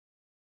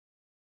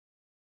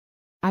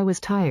 I was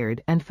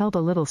tired and felt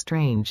a little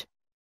strange.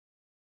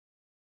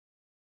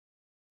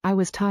 I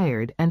was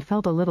tired and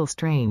felt a little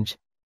strange.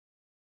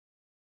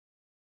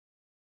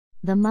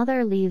 The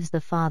mother leaves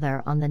the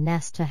father on the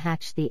nest to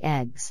hatch the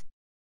eggs.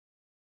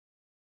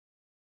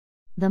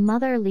 The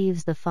mother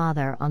leaves the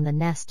father on the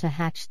nest to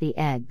hatch the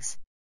eggs.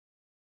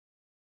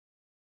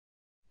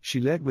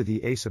 She led with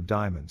the ace of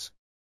diamonds.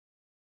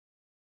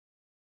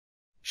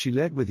 She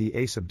led with the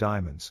ace of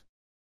diamonds.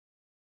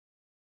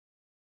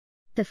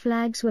 The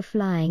flags were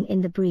flying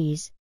in the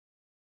breeze.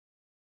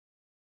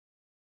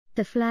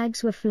 The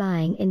flags were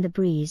flying in the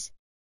breeze.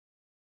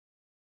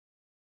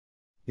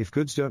 If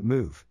goods don't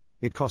move,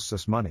 it costs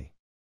us money.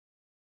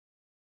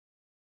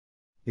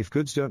 If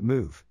goods don't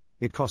move,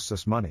 it costs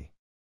us money.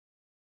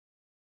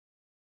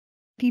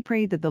 He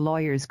prayed that the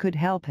lawyers could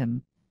help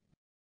him.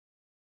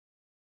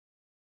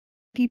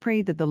 He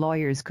prayed that the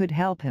lawyers could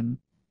help him.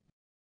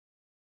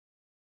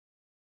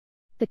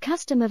 The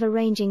custom of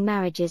arranging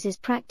marriages is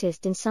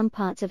practiced in some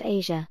parts of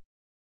Asia.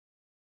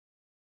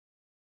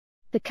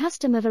 The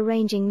custom of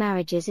arranging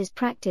marriages is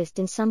practiced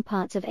in some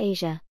parts of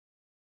Asia.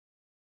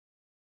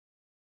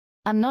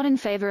 I'm not in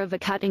favor of a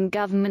cut in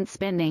government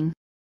spending.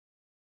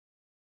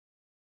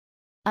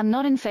 I'm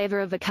not in favor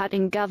of a cut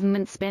in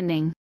government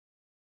spending.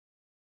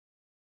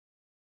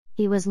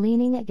 He was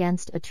leaning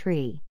against a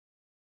tree.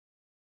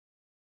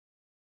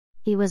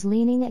 He was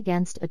leaning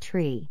against a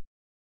tree.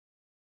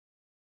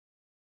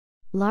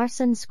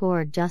 Larson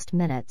scored just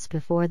minutes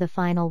before the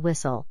final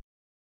whistle.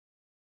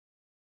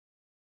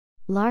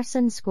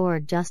 Larson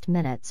scored just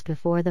minutes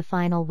before the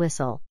final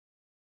whistle.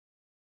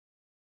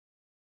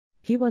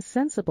 He was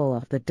sensible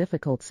of the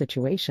difficult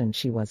situation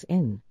she was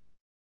in.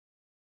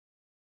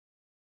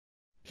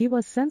 He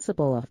was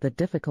sensible of the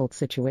difficult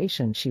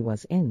situation she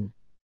was in.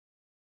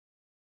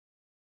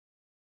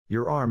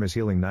 Your arm is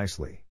healing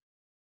nicely.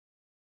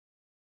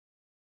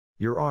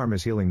 Your arm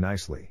is healing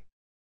nicely.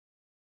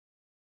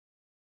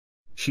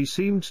 She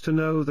seemed to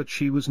know that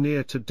she was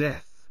near to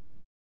death.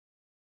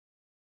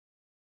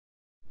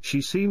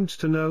 She seemed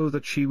to know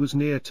that she was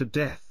near to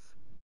death.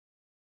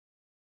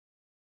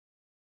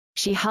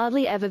 She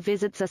hardly ever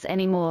visits us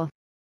anymore.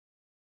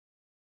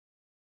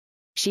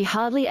 She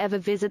hardly ever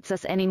visits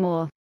us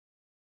anymore.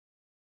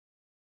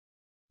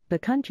 The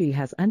country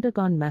has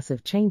undergone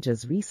massive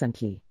changes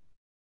recently.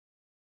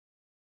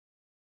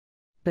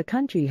 The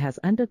country has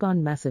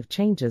undergone massive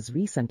changes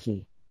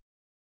recently.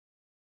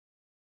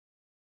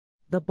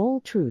 The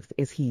bold truth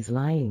is he's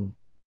lying.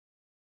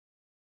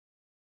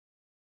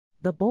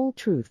 The bold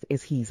truth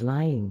is he's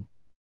lying.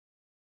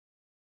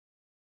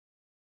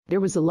 There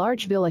was a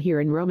large villa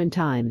here in Roman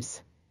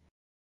times.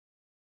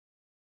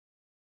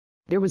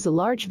 There was a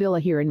large villa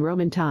here in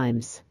Roman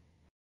times.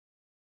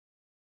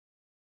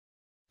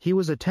 He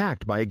was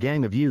attacked by a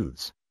gang of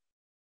youths.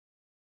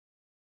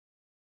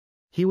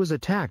 He was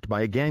attacked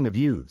by a gang of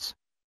youths.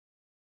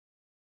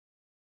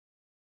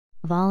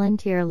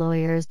 Volunteer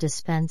lawyers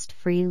dispensed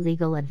free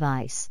legal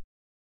advice.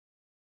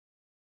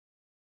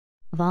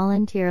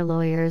 Volunteer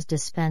lawyers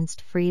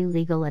dispensed free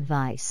legal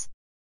advice.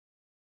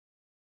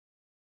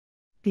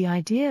 The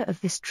idea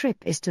of this trip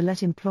is to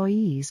let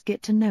employees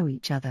get to know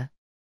each other.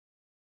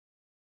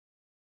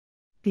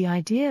 The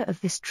idea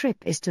of this trip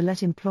is to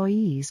let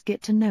employees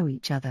get to know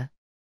each other.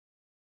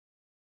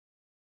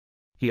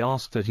 He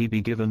asked that he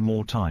be given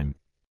more time.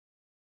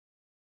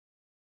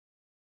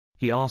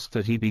 He asked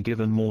that he be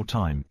given more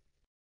time.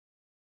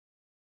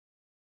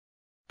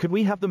 Could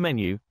we have the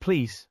menu,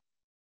 please?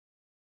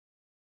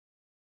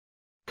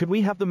 Could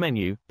we have the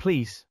menu,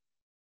 please?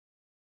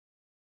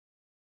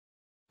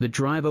 The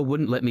driver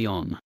wouldn't let me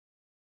on.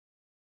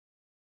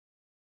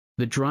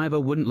 The driver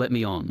wouldn't let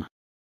me on.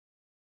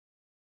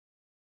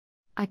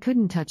 I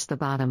couldn't touch the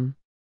bottom.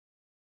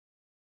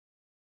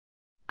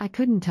 I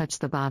couldn't touch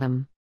the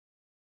bottom.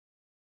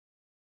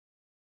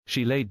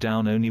 She laid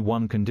down only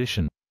one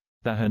condition,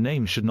 that her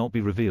name should not be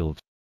revealed.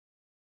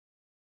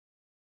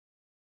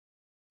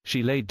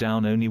 She laid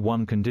down only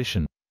one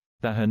condition,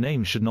 that her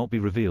name should not be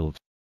revealed.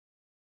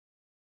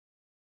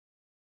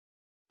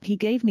 He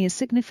gave me a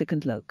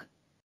significant look.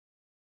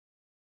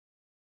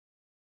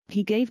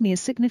 He gave me a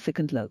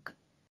significant look.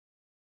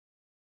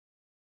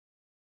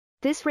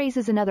 This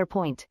raises another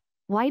point.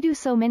 Why do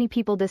so many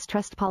people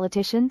distrust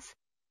politicians?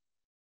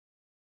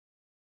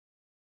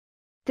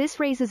 This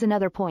raises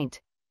another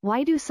point.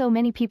 Why do so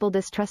many people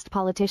distrust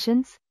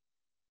politicians?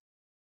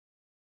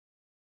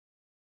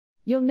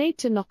 You'll need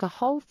to knock a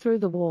hole through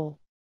the wall.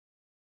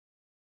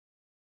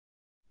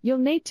 You'll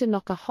need to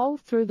knock a hole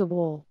through the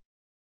wall.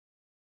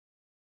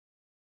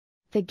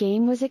 The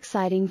game was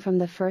exciting from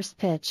the first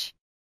pitch.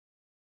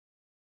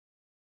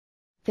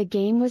 The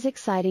game was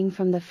exciting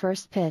from the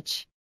first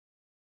pitch.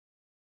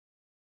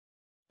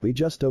 We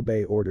just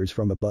obey orders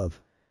from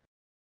above.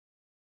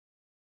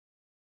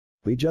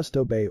 We just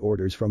obey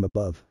orders from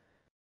above.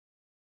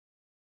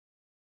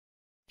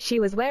 She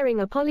was wearing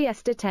a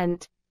polyester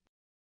tent.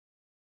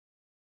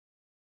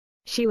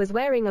 She was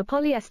wearing a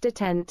polyester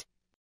tent.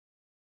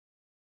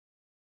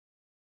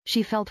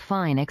 She felt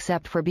fine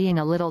except for being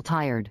a little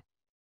tired.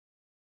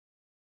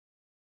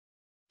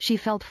 She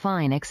felt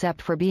fine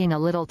except for being a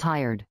little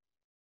tired.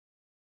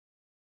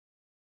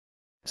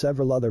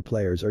 Several other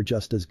players are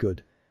just as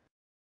good.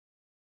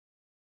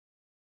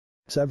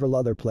 Several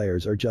other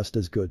players are just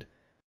as good.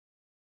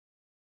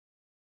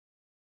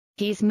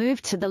 He's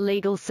moved to the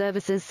legal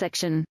services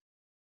section.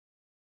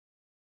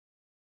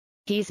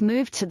 He's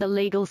moved to the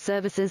legal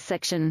services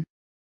section.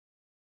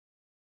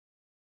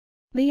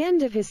 The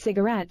end of his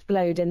cigarette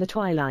glowed in the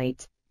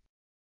twilight.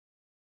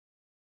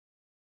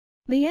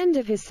 The end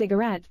of his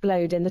cigarette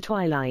glowed in the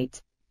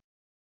twilight.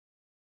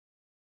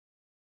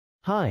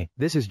 Hi,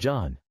 this is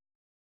John.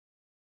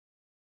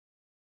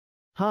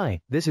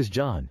 Hi, this is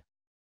John.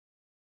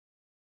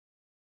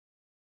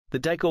 The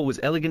decor was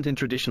elegant and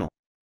traditional.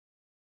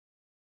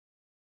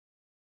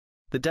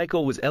 The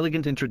decor was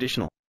elegant and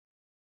traditional.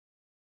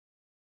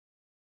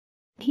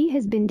 He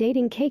has been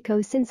dating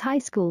Keiko since high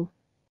school.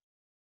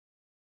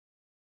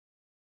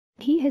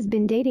 He has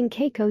been dating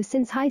Keiko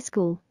since high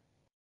school.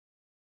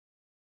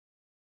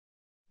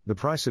 The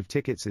price of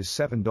tickets is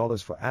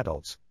 $7 for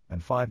adults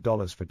and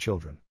 $5 for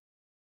children.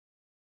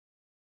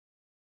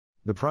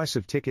 The price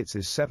of tickets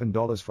is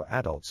 $7 for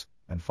adults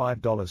and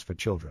 $5 for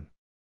children.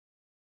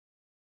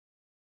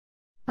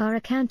 Our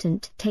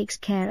accountant takes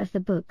care of the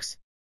books.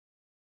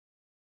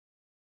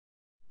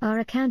 Our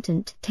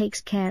accountant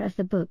takes care of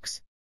the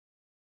books.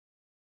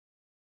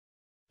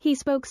 He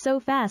spoke so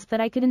fast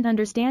that I couldn't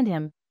understand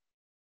him.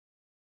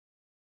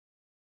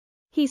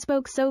 He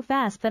spoke so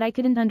fast that I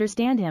couldn't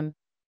understand him.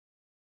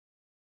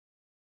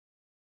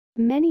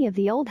 Many of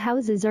the old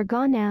houses are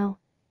gone now.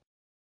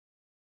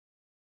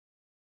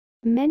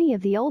 Many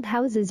of the old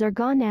houses are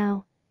gone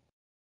now.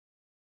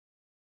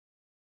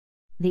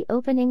 The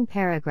opening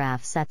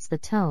paragraph sets the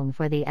tone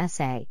for the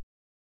essay.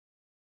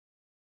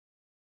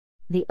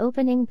 The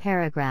opening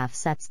paragraph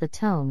sets the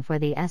tone for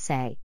the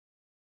essay.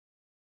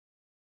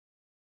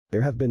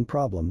 There have been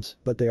problems,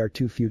 but they are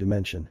too few to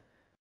mention.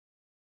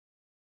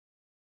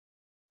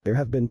 There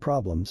have been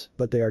problems,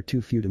 but they are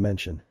too few to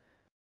mention.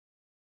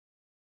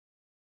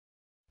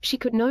 She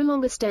could no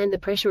longer stand the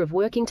pressure of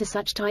working to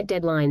such tight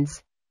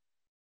deadlines.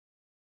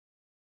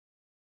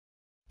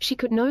 She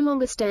could no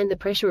longer stand the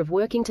pressure of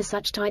working to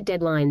such tight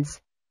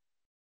deadlines.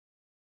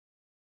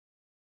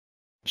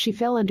 She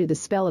fell under the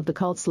spell of the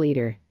cult's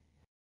leader.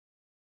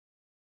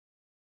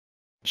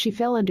 She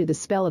fell under the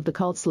spell of the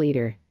cult's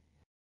leader.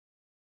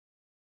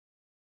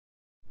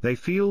 They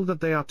feel that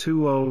they are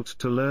too old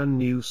to learn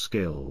new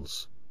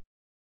skills.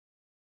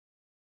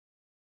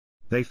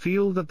 They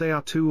feel that they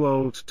are too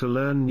old to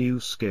learn new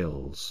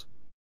skills.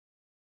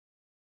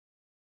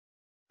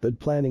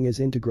 Good planning is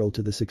integral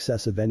to the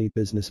success of any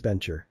business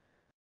venture.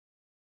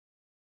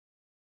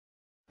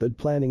 Good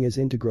planning is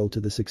integral to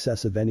the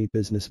success of any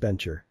business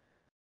venture.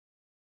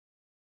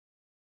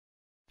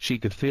 She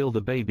could feel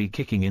the baby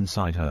kicking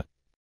inside her.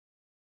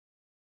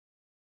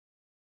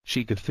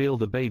 She could feel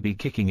the baby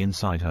kicking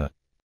inside her.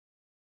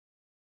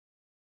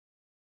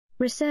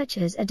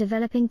 Researchers are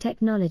developing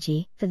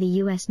technology for the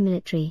US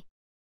military.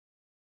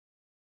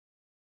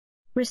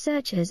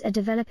 Researchers are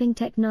developing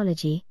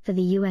technology for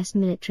the US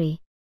military.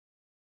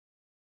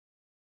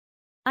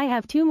 I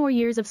have 2 more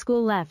years of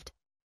school left.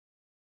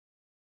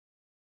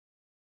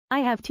 I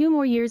have 2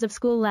 more years of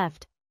school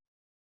left.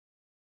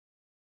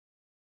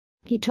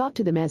 He talked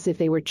to them as if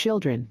they were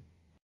children.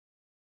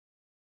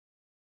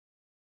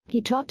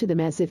 He talked to them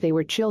as if they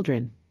were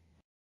children.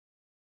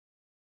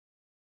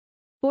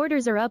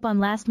 Orders are up on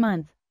last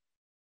month.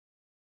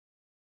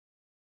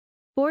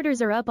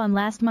 Orders are up on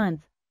last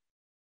month.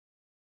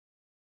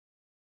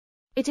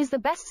 It is the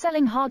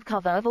best-selling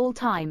hardcover of all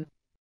time.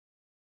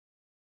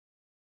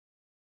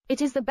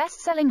 It is the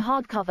best-selling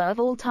hardcover of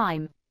all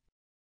time.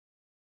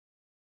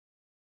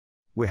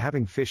 We're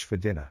having fish for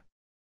dinner.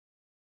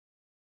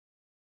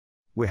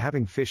 We're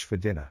having fish for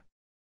dinner.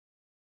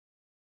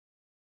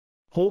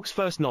 Hawke's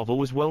first novel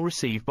was well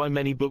received by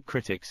many book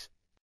critics.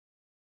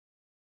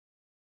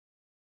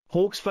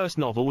 Hawke's first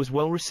novel was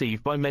well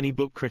received by many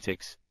book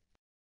critics.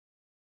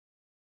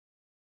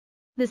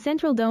 The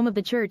central dome of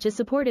the church is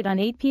supported on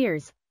 8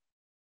 piers.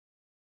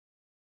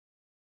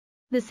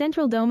 The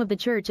central dome of the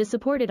church is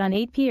supported on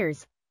 8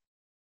 piers.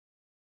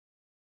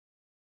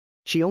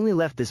 She only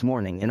left this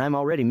morning and I'm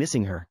already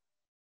missing her.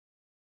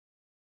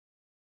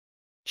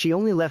 She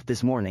only left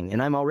this morning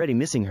and I'm already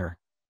missing her.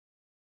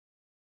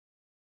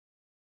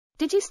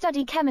 Did you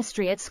study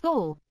chemistry at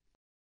school?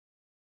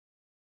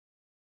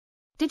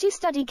 Did you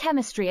study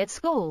chemistry at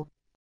school?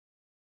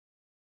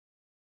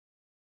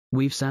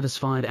 We've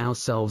satisfied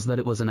ourselves that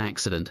it was an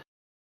accident.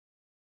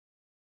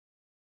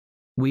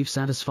 We've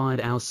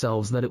satisfied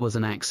ourselves that it was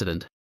an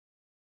accident.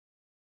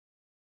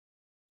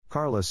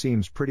 Carla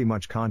seems pretty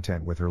much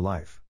content with her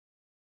life.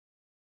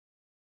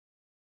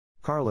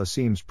 Carla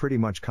seems pretty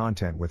much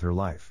content with her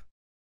life.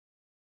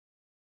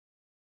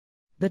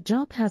 The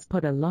job has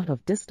put a lot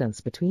of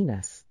distance between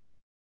us.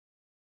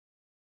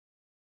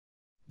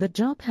 The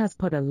job has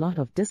put a lot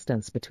of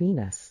distance between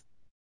us.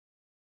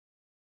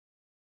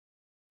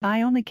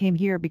 I only came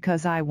here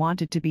because I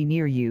wanted to be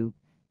near you.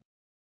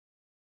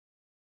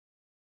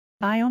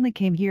 I only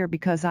came here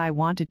because I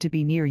wanted to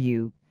be near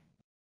you.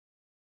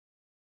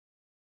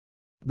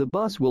 The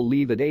bus will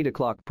leave at 8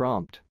 o'clock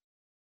prompt.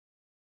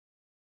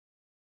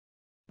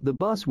 The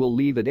bus will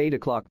leave at 8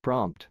 o'clock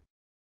prompt.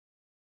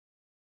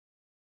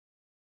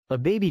 A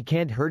baby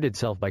can't hurt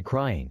itself by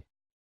crying.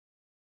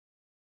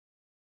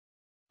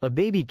 A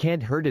baby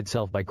can't hurt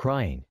itself by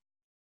crying.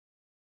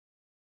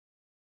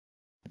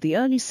 The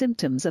early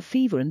symptoms are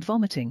fever and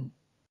vomiting.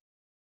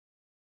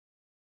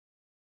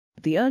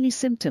 The early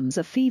symptoms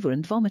are fever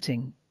and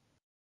vomiting.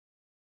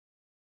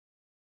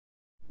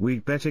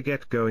 We'd better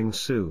get going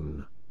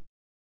soon.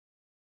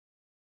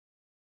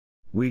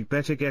 We'd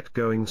better get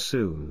going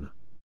soon.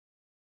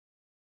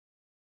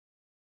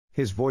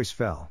 His voice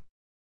fell.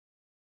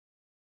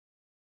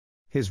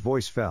 His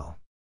voice fell.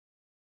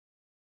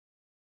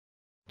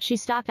 She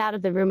stalked out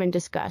of the room in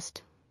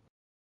disgust.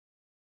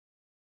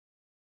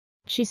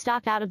 She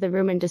stalked out of the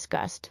room in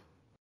disgust.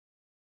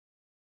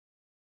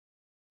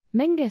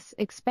 Mingus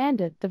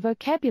expanded the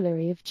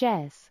vocabulary of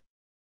jazz.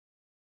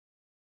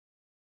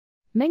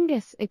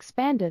 Mingus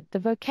expanded the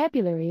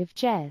vocabulary of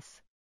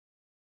jazz.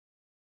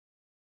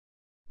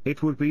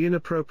 It would be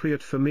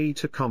inappropriate for me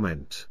to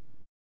comment.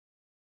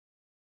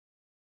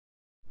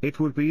 It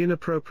would be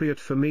inappropriate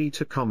for me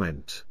to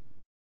comment.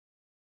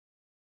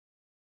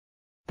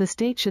 The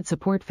state should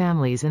support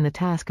families in the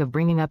task of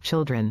bringing up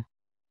children.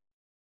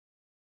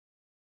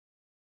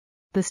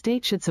 The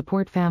state should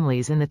support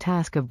families in the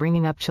task of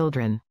bringing up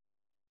children.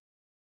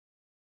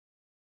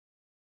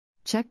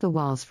 Check the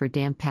walls for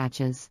damp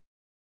patches.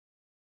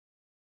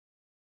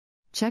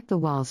 Check the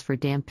walls for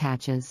damp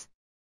patches.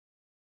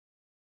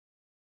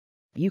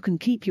 You can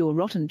keep your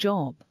rotten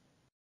job.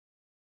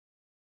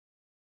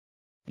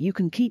 You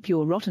can keep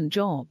your rotten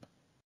job.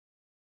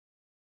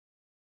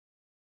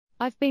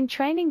 I've been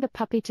training the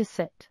puppy to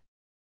sit.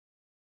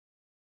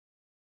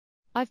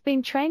 I've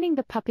been training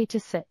the puppy to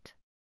sit.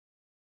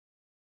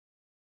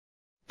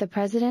 The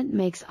president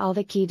makes all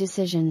the key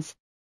decisions.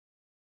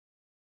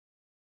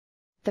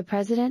 The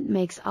president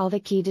makes all the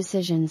key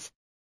decisions.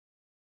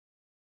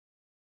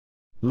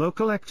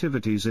 Local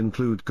activities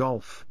include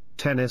golf,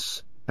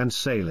 tennis, and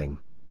sailing.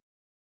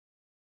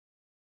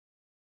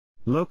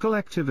 Local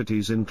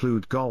activities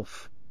include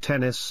golf,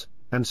 tennis,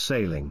 and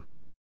sailing.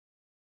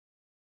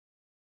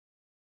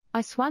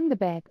 I swung the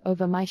bag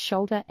over my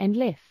shoulder and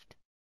left.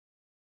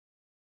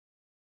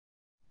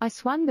 I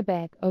swung the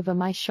bag over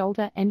my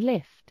shoulder and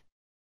left.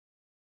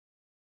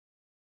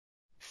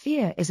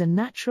 Fear is a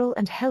natural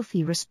and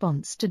healthy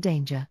response to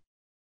danger.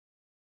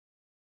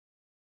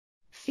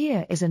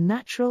 Fear is a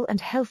natural and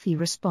healthy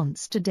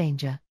response to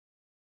danger.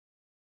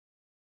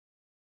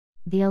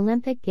 The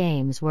Olympic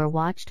Games were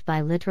watched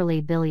by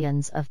literally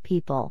billions of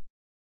people.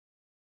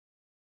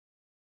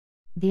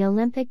 The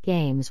Olympic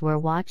Games were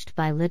watched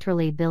by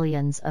literally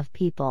billions of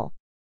people.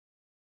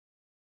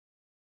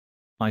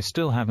 I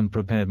still haven't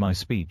prepared my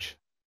speech.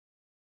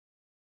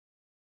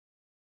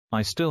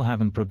 I still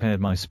haven't prepared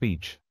my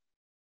speech.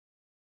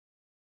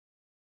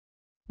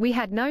 We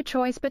had no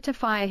choice but to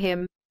fire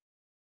him.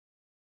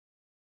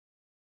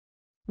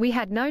 We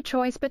had no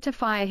choice but to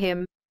fire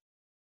him.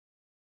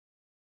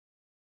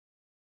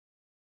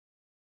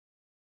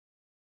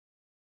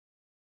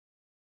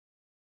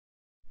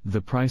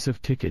 The price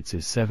of tickets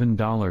is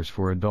 $7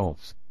 for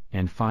adults,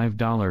 and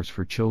 $5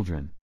 for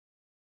children.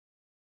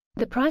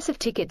 The price of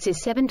tickets is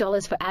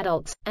 $7 for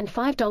adults, and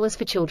 $5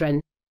 for children.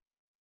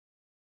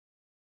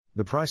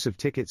 The price of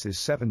tickets is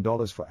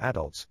 $7 for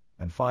adults,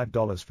 and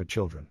 $5 for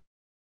children.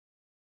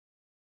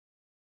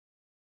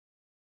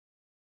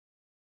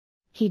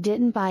 He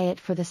didn't buy it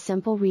for the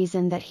simple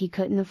reason that he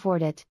couldn't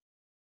afford it.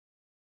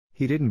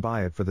 He didn't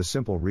buy it for the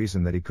simple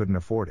reason that he couldn't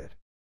afford it.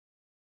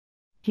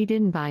 He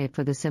didn't buy it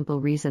for the simple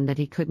reason that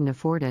he couldn't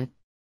afford it.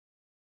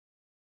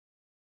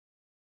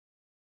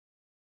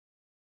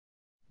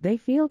 They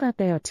feel that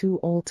they are too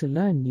old to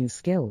learn new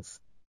skills.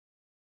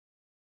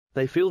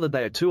 They feel that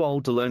they are too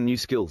old to learn new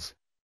skills.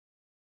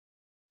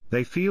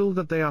 They feel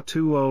that they are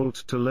too old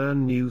to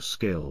learn new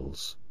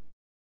skills.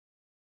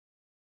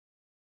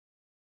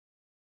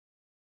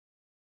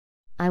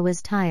 I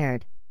was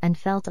tired, and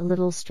felt a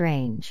little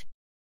strange.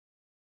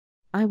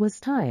 I was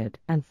tired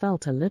and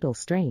felt a little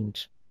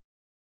strange.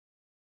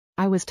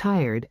 I was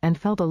tired and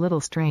felt a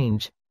little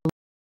strange.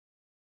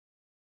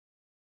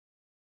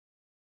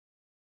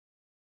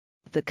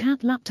 The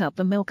cat lapped up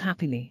the milk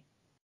happily.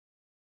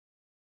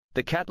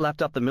 The cat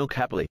lapped up the milk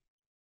happily.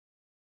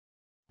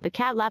 The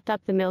cat lapped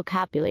up the milk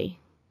happily.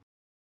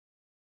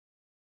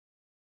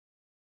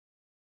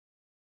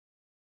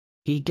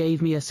 He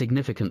gave me a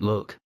significant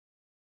look.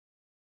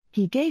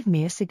 He gave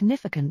me a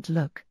significant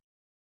look.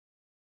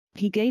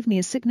 He gave me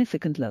a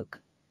significant look.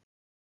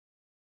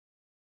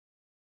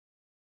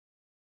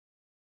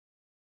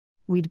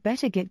 We'd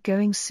better get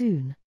going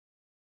soon.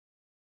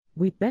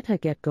 We'd better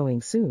get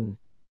going soon.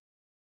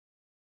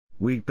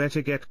 We'd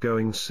better get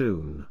going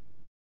soon.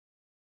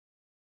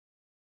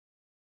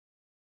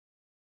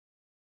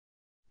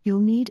 You'll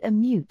need a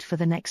mute for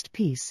the next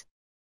piece.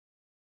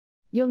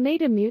 You'll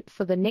need a mute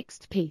for the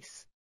next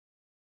piece.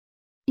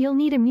 You'll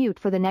need a mute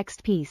for the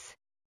next piece.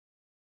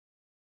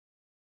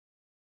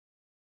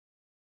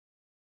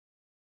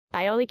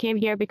 I only came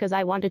here because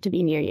I wanted to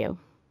be near you.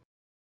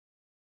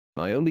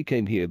 I only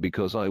came here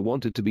because I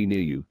wanted to be near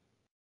you.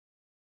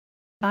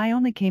 I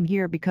only came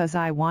here because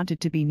I wanted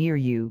to be near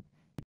you.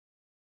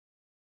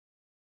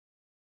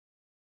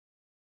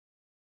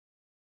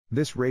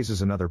 This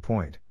raises another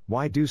point.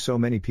 Why do so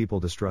many people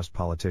distrust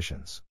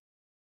politicians?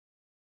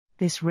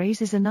 This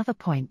raises another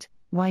point.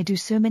 Why do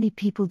so many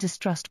people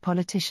distrust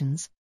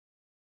politicians?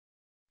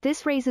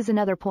 This raises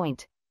another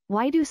point.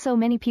 Why do so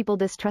many people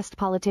distrust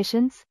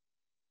politicians?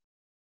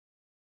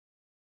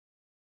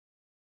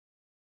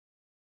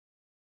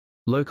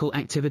 Local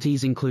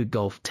activities include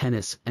golf,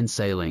 tennis, and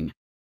sailing.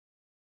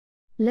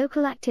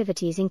 Local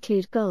activities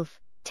include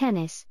golf,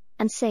 tennis,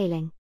 and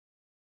sailing.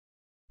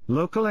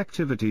 Local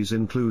activities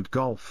include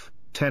golf,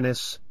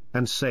 tennis,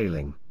 and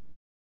sailing.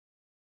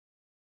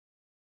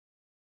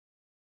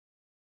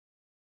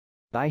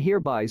 I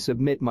hereby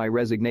submit my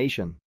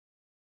resignation.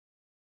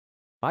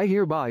 I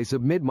hereby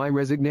submit my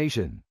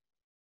resignation.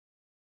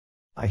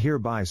 I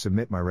hereby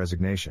submit my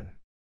resignation.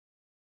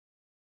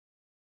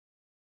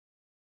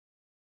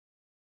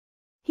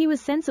 He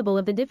was sensible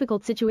of the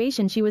difficult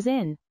situation she was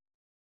in.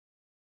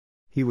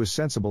 He was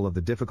sensible of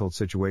the difficult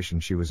situation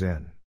she was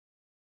in.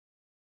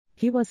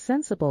 He was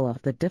sensible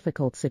of the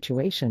difficult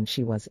situation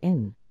she was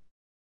in.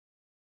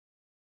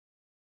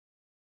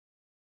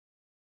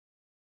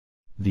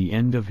 The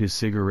end of his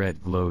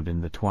cigarette glowed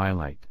in the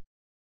twilight.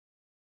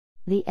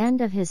 The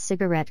end of his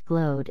cigarette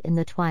glowed in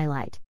the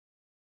twilight.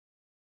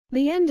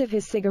 The end of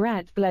his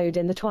cigarette glowed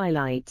in the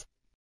twilight.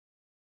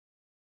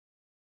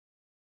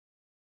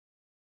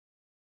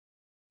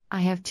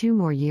 I have 2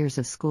 more years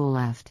of school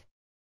left.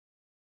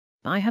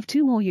 I have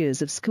 2 more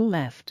years of school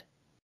left.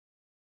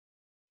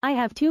 I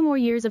have 2 more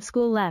years of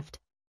school left.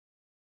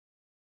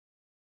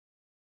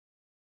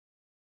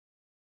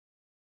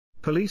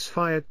 Police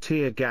fired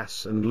tear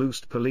gas and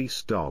loosed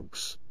police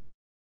dogs.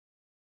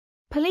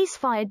 Police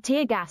fired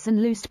tear gas and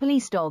loosed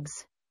police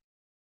dogs.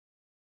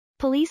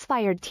 Police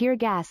fired tear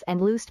gas and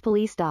loosed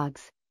police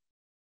dogs.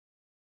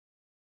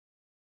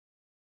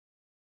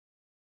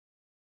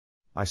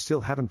 I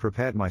still haven't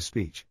prepared my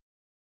speech.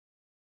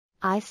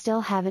 I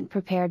still haven't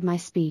prepared my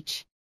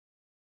speech.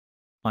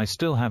 I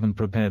still haven't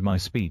prepared my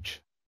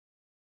speech.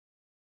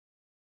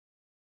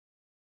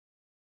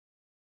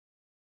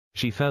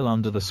 She fell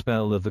under the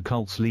spell of the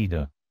cult's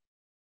leader.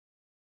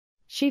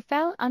 She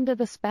fell under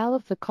the spell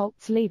of the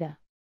cult's leader.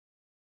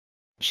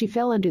 She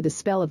fell under the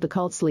spell of the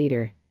cult's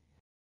leader.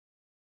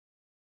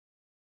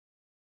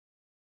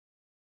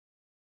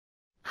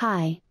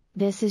 Hi,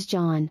 this is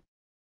John.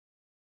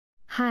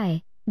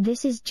 Hi,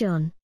 this is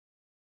John.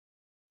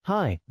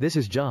 Hi, this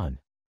is John.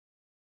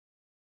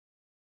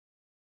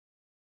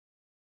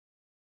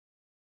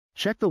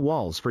 Check the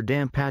walls for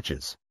damp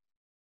patches.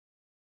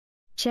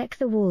 Check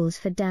the walls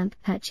for damp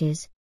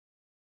patches.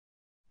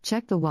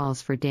 Check the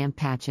walls for damp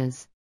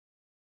patches.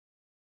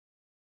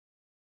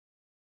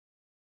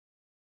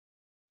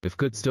 If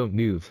goods don't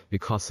move,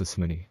 it costs us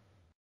money.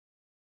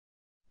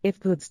 If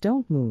goods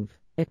don't move,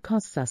 it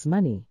costs us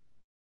money.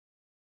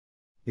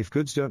 If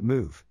goods don't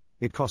move,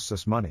 it costs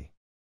us money.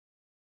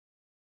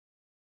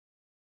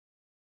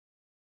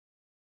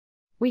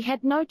 We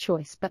had no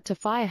choice but to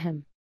fire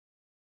him.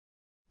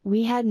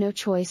 We had no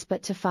choice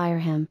but to fire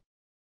him.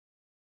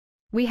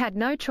 We had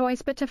no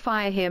choice but to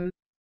fire him.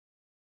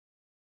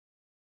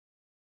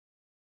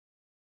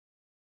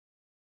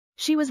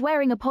 She was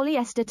wearing a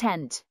polyester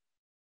tent.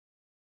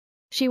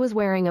 She was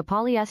wearing a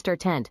polyester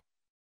tent.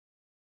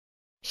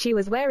 She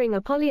was wearing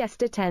a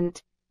polyester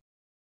tent.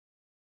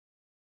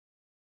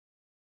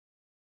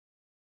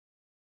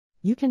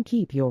 You can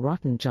keep your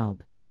rotten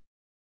job.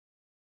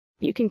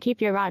 You can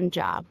keep your rotten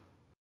job.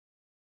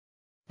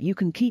 You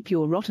can keep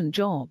your rotten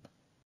job.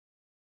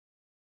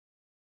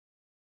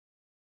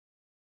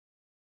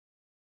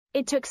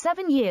 It took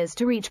 7 years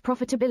to reach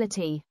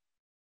profitability.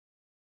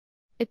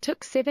 It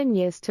took 7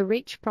 years to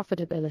reach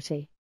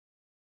profitability.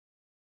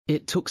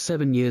 It took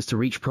 7 years to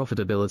reach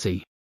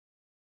profitability.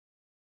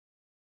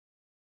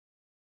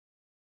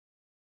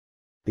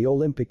 The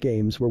Olympic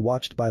Games were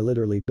watched by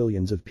literally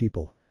billions of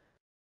people.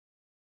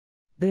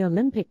 The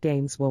Olympic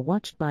Games were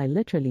watched by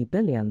literally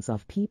billions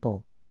of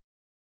people.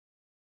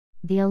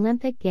 The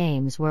Olympic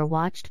Games were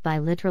watched by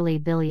literally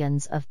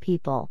billions of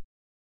people.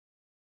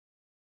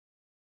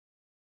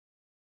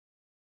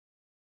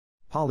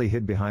 Polly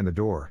hid behind the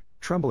door,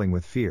 trembling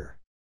with fear.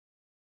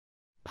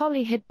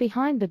 Polly hid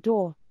behind the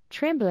door,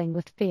 trembling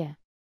with fear.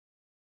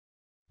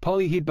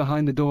 Polly hid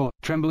behind the door,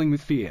 trembling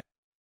with fear.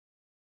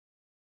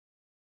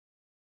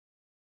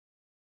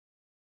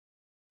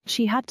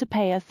 She had to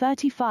pay a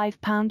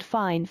 £35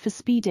 fine for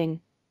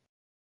speeding.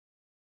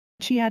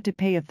 She had to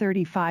pay a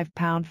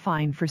 £35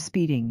 fine for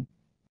speeding.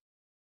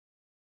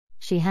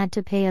 She had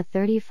to pay a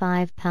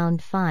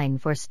 £35 fine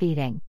for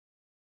speeding.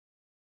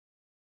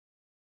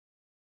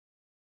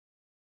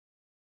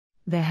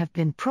 There have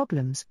been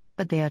problems,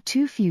 but they are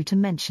too few to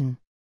mention.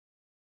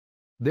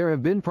 There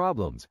have been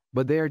problems,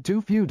 but they are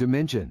too few to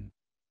mention.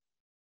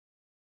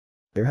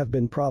 There have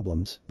been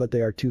problems, but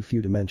they are too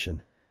few to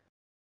mention.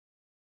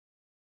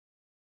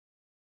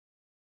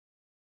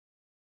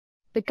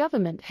 The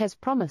government has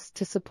promised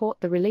to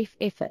support the relief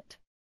effort.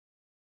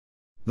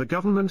 The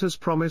government has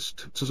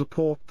promised to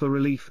support the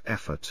relief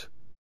effort.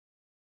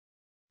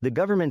 The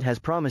government has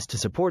promised to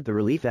support the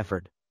relief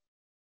effort.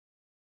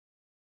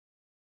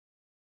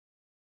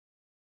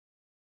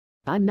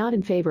 I'm not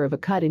in favor of a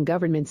cut in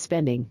government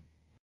spending.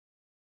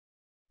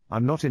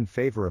 I'm not in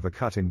favor of a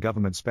cut in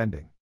government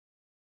spending.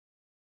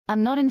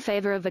 I'm not in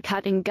favor of a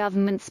cut in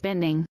government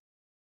spending.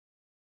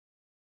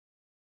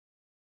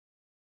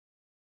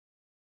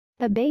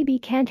 A baby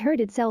can't hurt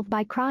itself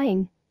by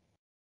crying.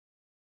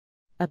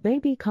 A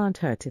baby can't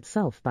hurt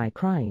itself by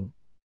crying.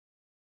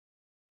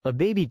 A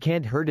baby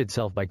can't hurt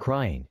itself by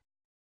crying.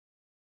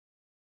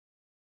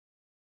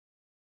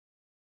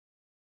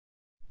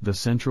 The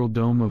central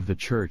dome of the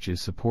church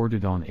is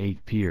supported on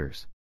 8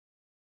 piers.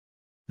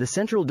 The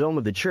central dome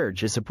of the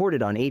church is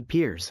supported on 8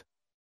 piers.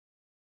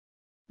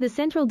 The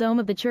central dome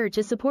of the church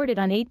is supported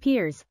on 8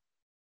 piers.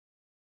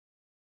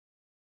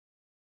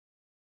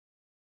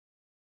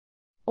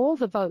 All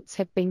the votes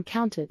have been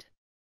counted.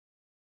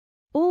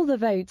 All the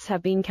votes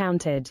have been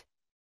counted.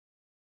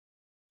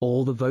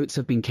 All the votes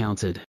have been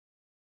counted.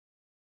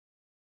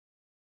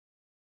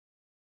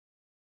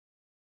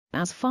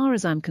 As far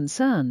as I'm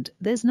concerned,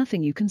 there's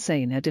nothing you can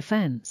say in her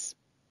defense.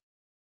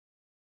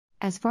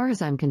 As far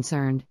as I'm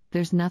concerned,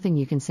 there's nothing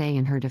you can say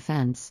in her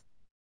defense.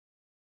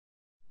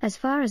 As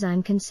far as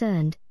I'm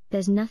concerned,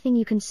 there's nothing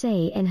you can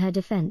say in her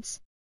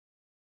defense.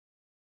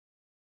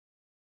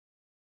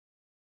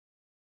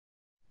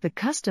 The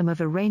custom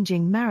of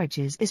arranging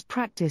marriages is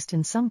practiced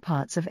in some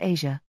parts of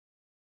Asia.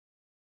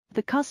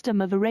 The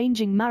custom of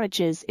arranging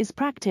marriages is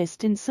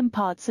practiced in some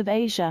parts of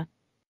Asia.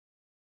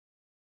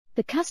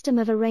 The custom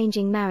of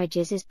arranging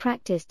marriages is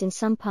practiced in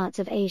some parts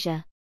of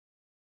Asia.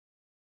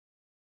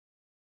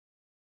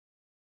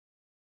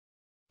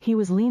 He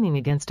was leaning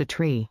against a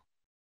tree.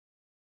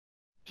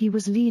 He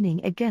was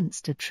leaning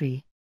against a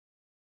tree.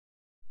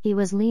 He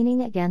was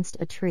leaning against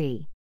a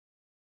tree.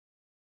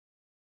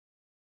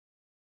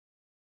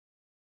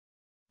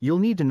 You'll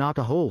need to knock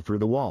a hole through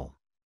the wall.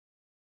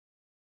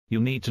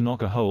 You'll need to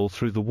knock a hole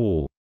through the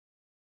wall.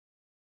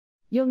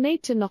 You'll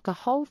need to knock a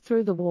hole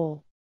through the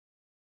wall.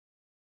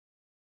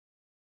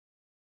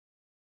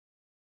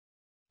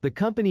 The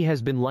company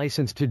has been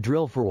licensed to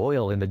drill for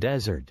oil in the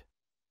desert.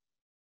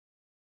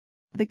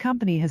 The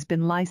company has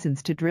been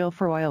licensed to drill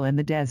for oil in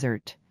the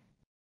desert.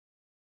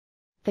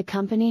 The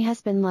company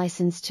has been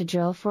licensed to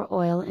drill for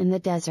oil in the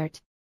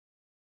desert.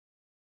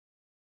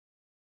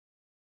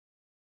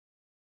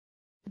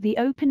 The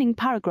opening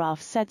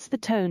paragraph sets the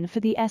tone for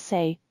the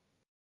essay.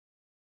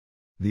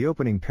 The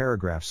opening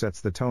paragraph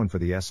sets the tone for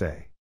the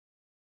essay.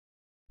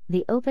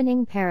 The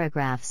opening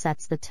paragraph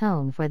sets the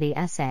tone for the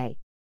essay.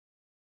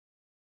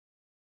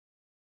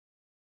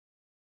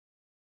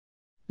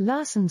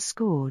 Larson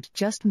scored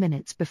just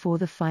minutes before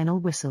the final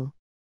whistle.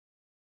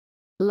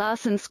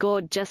 Larson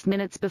scored just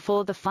minutes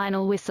before the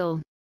final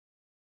whistle.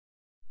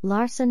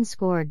 Larson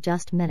scored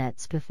just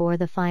minutes before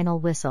the final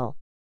whistle.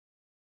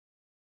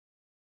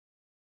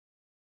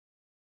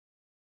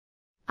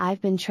 I've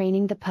been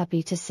training the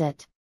puppy to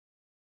sit.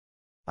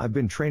 I've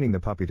been training the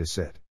puppy to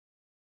sit.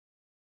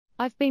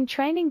 I've been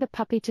training the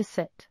puppy to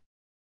sit.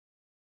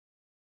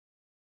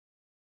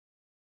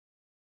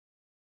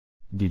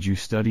 Did you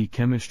study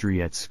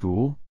chemistry at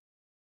school?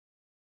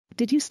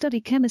 Did you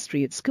study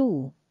chemistry at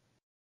school?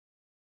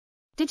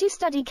 Did you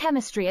study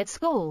chemistry at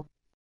school?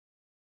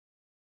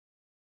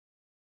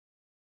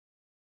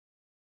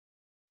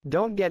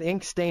 Don't get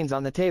ink stains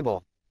on the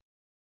table.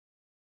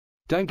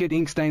 Don't get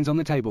ink stains on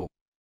the table.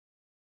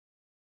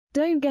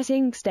 Don't get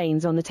ink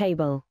stains on the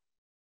table.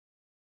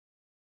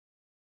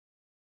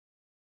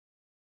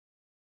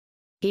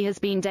 He has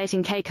been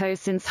dating Keiko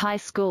since high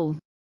school.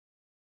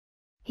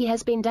 He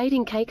has been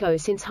dating Keiko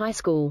since high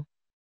school.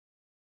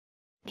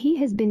 He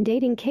has been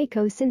dating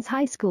Keiko since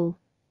high school.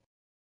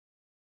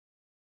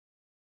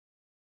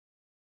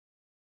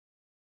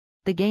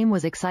 The game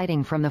was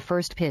exciting from the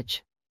first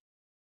pitch.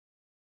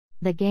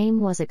 The game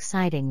was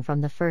exciting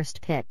from the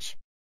first pitch.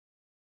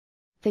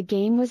 The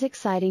game was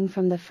exciting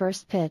from the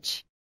first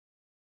pitch.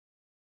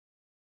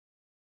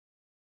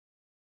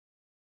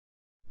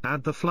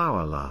 Add the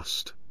flower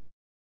last.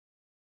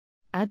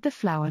 Add the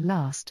flower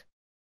last.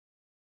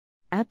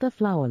 Add the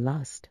flower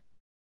last.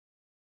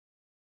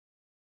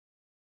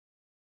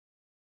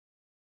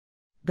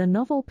 The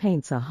novel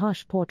paints a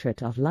harsh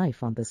portrait of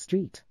life on the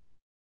street.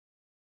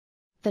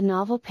 The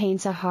novel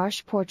paints a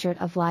harsh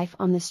portrait of life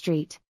on the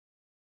street.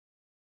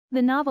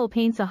 The novel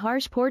paints a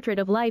harsh portrait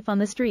of life on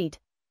the street.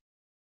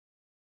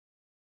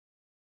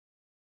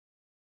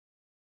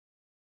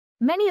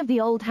 Many of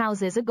the old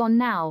houses are gone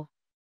now.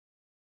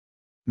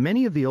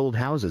 Many of the old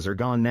houses are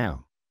gone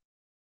now.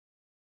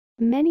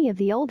 Many of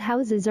the old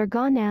houses are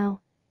gone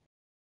now.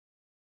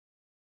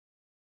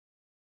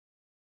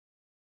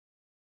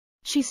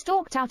 She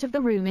stalked out of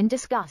the room in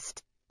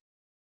disgust.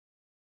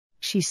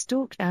 She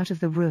stalked out of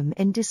the room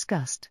in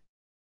disgust.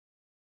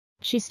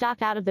 She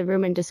stalked out of the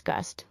room in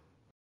disgust.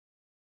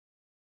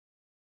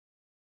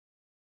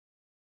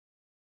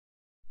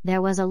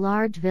 There was a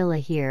large villa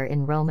here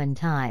in Roman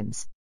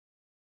times.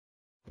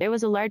 There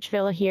was a large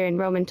villa here in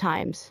Roman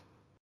times.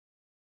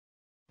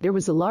 There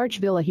was a large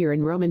villa here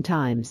in Roman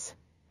times.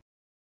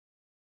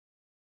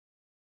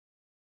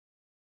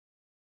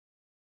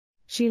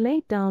 She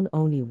laid down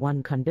only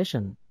one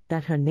condition,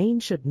 that her name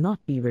should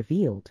not be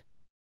revealed.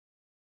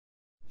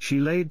 She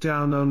laid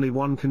down only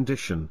one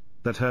condition,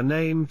 that her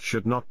name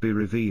should not be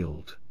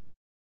revealed.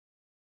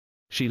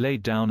 She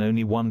laid down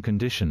only one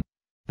condition,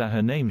 that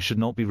her name should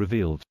not be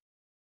revealed.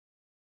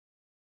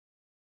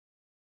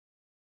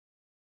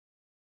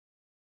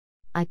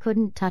 I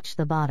couldn't touch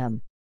the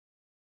bottom.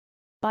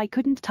 I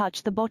couldn't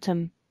touch the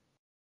bottom.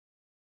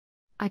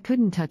 I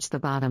couldn't touch the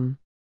bottom.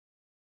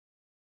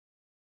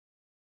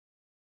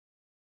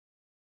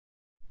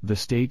 The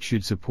state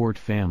should support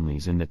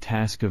families in the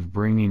task of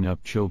bringing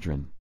up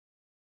children.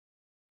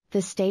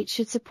 The state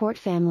should support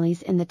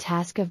families in the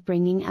task of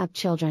bringing up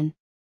children.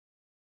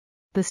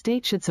 The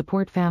state should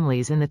support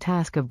families in the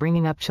task of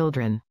bringing up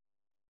children.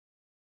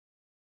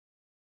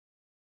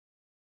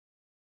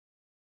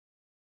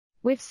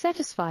 We've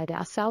satisfied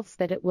ourselves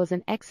that it was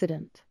an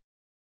accident.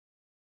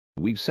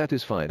 We've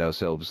satisfied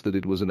ourselves that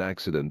it was an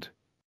accident.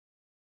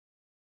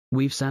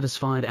 We've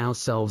satisfied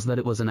ourselves that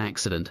it was an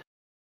accident.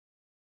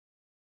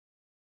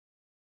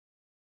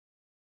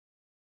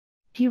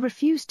 He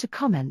refused to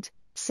comment,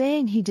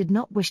 saying he did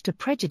not wish to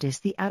prejudice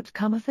the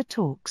outcome of the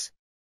talks.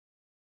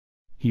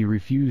 He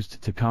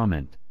refused to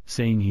comment,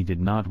 saying he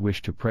did not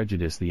wish to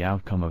prejudice the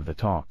outcome of the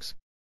talks.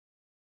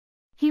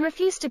 He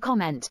refused to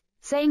comment,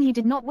 saying he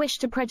did not wish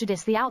to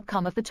prejudice the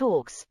outcome of the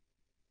talks.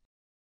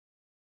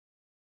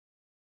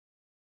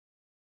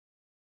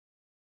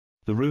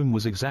 The room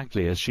was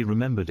exactly as she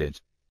remembered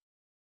it.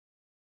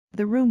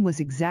 The room was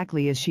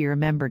exactly as she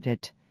remembered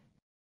it.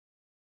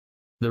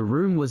 The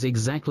room was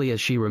exactly as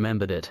she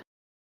remembered it.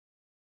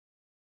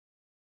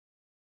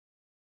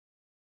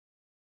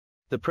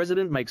 The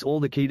president makes all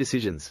the key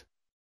decisions.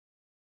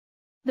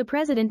 The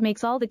president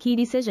makes all the key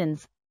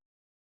decisions.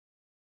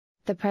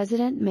 The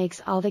president makes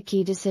all the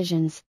key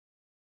decisions.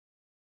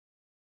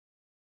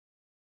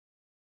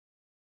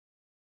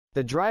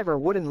 The driver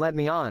wouldn't let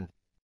me on.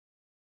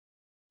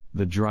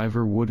 The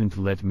driver wouldn't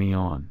let me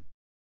on.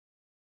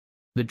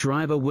 The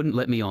driver wouldn't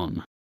let me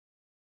on.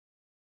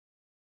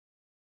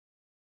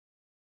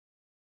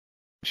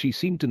 She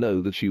seemed to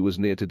know that she was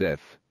near to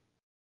death.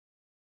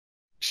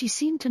 She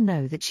seemed to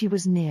know that she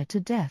was near to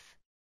death.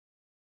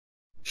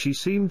 She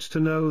seemed to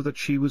know that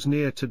she was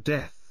near to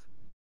death.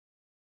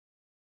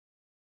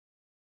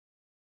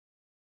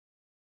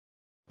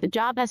 The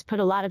job has put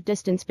a lot of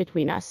distance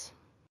between us.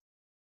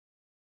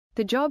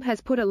 The job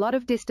has put a lot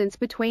of distance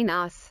between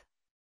us.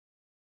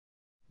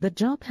 The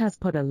job has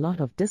put a lot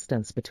of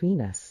distance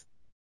between us.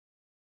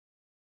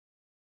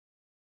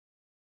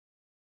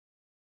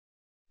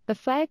 The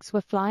flags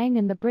were flying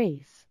in the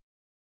breeze.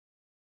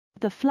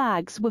 The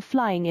flags were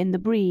flying in the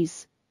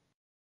breeze.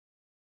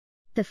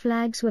 The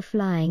flags were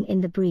flying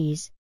in the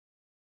breeze.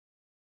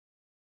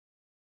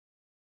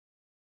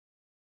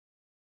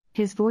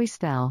 His voice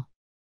fell.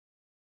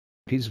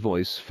 His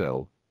voice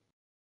fell.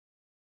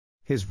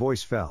 His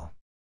voice fell.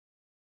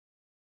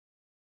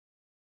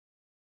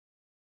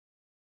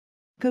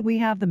 Could we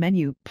have the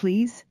menu,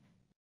 please?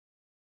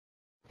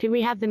 Could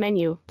we have the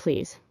menu,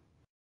 please?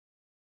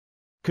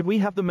 Could we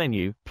have the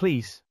menu,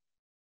 please?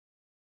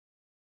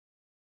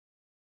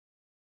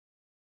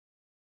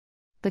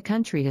 The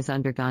country has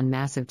undergone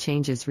massive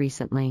changes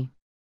recently.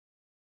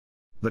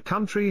 The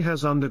country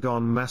has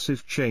undergone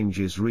massive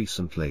changes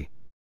recently.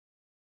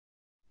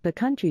 The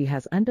country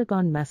has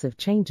undergone massive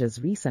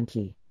changes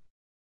recently.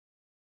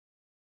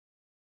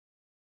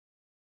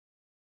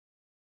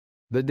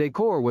 The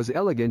decor was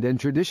elegant and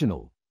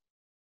traditional.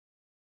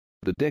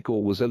 The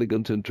decor was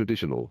elegant and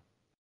traditional.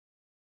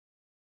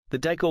 The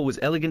decor was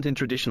elegant and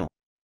traditional.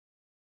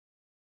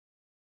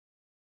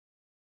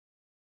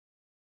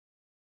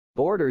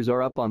 Orders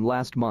are up on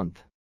last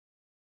month.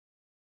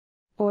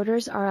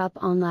 Orders are up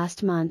on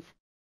last month.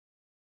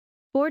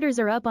 Orders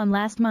are up on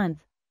last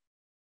month.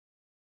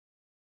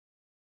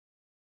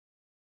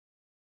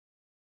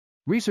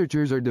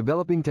 Researchers are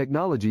developing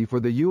technology for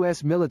the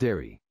U.S.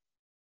 military.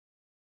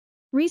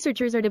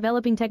 Researchers are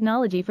developing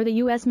technology for the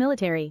U.S.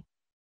 military.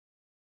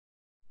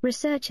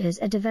 Researchers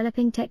are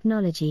developing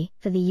technology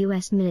for the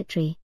U.S.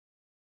 military.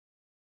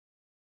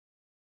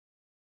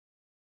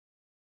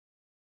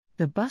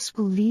 The bus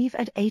will leave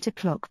at 8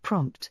 o'clock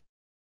prompt.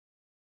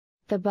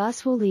 The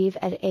bus will leave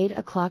at 8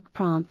 o'clock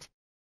prompt.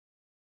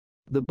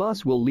 The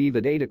bus will leave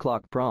at 8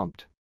 o'clock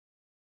prompt.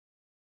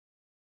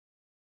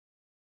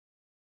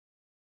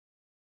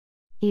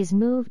 He's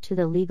moved to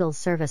the legal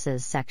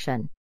services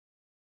section.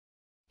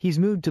 He's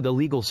moved to the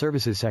legal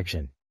services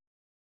section.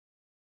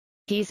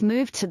 He's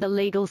moved to the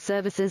legal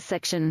services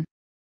section.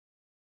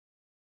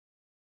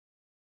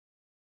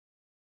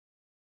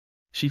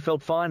 She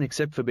felt fine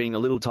except for being a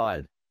little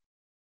tired.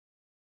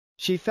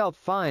 She felt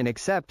fine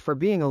except for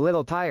being a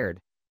little tired.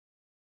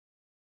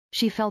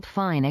 She felt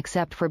fine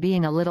except for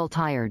being a little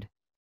tired.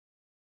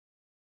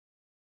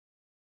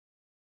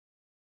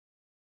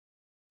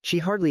 She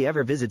hardly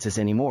ever visits us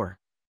anymore.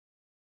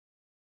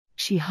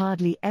 She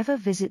hardly ever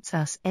visits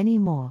us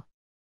anymore.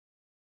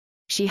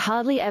 She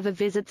hardly ever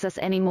visits us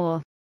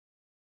anymore.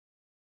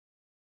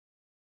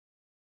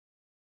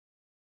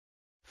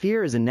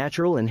 Fear is a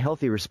natural and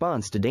healthy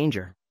response to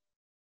danger.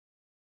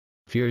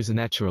 Fear is a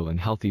natural and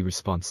healthy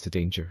response to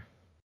danger.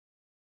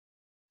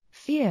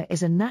 Fear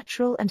is a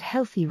natural and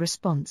healthy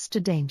response to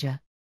danger.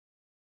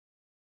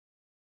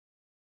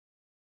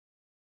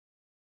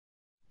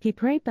 He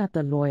prayed that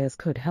the lawyers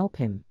could help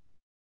him.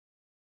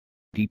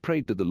 He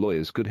prayed that the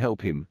lawyers could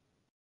help him.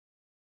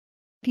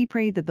 He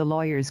prayed that the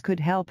lawyers could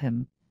help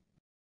him.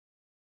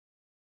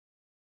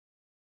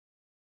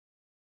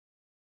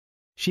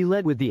 She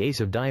led with the ace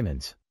of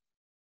diamonds.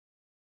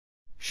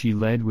 She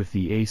led with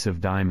the ace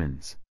of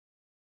diamonds.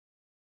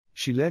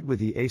 She led with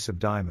the ace of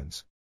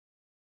diamonds.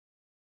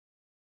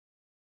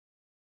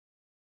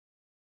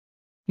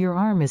 Your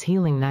arm is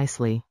healing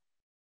nicely.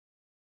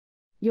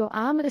 Your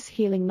arm is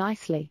healing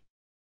nicely.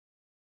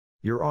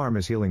 Your arm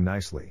is healing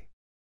nicely.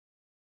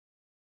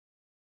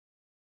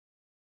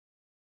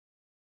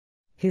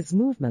 His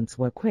movements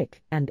were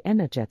quick and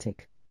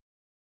energetic.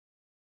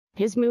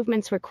 His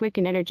movements were quick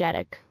and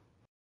energetic.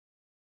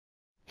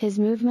 His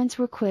movements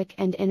were quick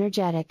and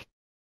energetic.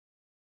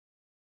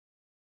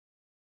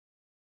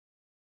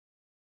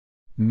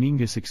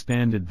 Mingus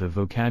expanded the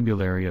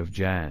vocabulary of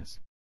jazz.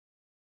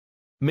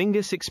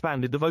 Mingus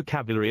expanded the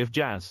vocabulary of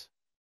jazz.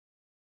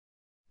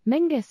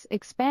 Mingus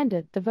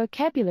expanded the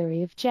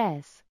vocabulary of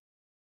jazz.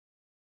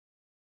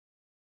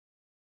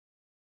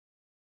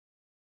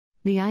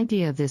 The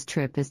idea of this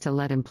trip is to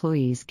let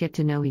employees get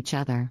to know each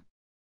other.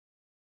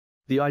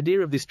 The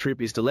idea of this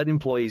trip is to let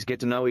employees get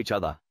to know each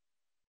other.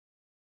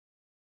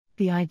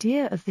 The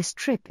idea of this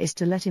trip is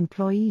to let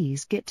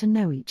employees get to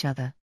know each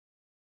other.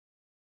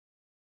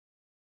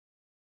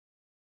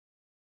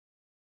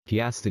 He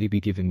asked that he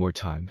be given more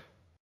time.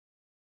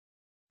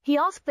 He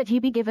asked that he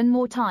be given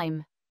more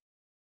time.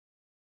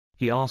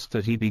 He asked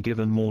that he be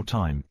given more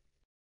time.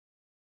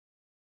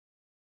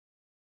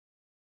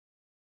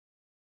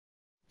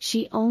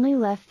 She only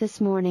left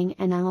this morning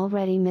and I'm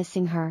already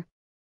missing her.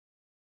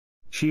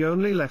 She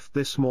only left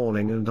this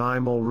morning and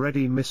I'm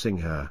already missing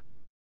her.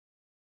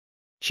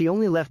 She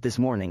only left this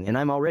morning and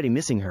I'm already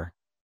missing her.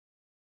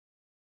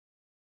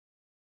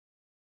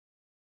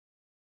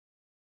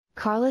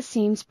 Carla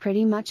seems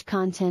pretty much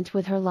content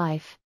with her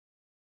life.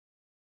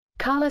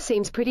 Carla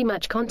seems pretty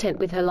much content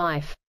with her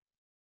life.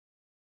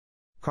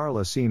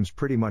 Carla seems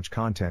pretty much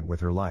content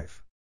with her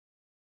life.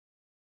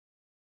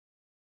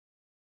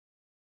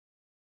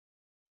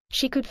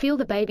 She could feel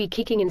the baby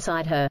kicking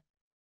inside her.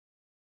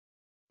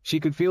 She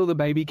could feel the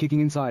baby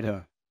kicking inside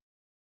her.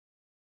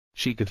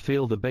 She could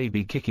feel the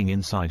baby kicking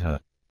inside her.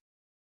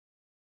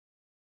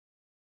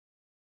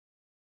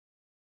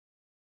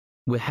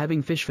 We're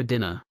having fish for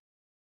dinner.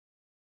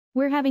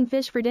 We're having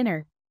fish for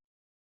dinner.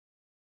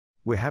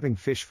 We're having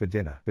fish for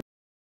dinner.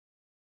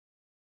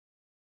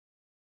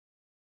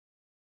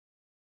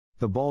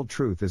 The bald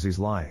truth is he's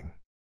lying.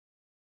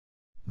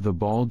 The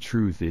bald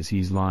truth is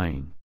he's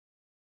lying.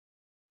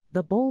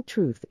 The bold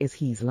truth is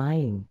he's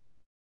lying.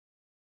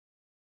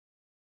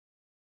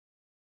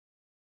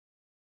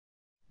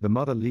 The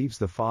mother leaves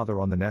the father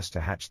on the nest to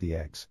hatch the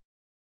eggs.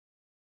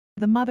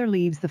 The mother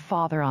leaves the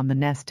father on the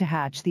nest to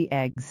hatch the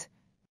eggs.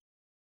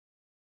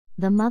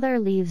 The mother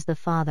leaves the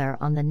father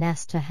on the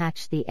nest to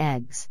hatch the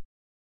eggs.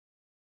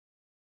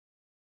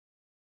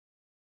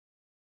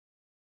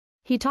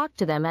 He talked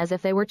to them as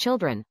if they were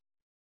children.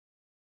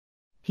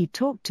 He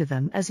talked to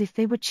them as if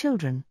they were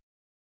children.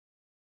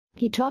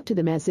 He talked to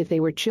them as if they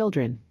were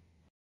children.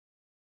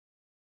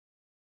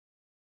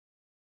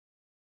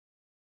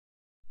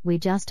 We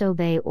just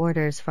obey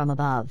orders from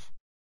above.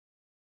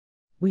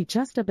 We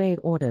just obey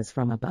orders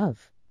from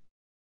above.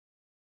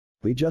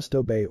 We just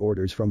obey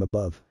orders from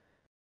above.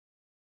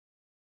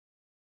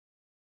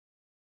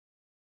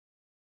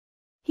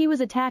 He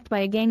was attacked by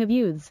a gang of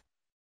youths.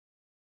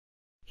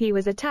 He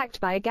was attacked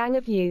by a gang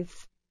of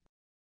youths.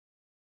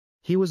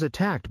 He was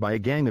attacked by a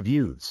gang of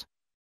youths.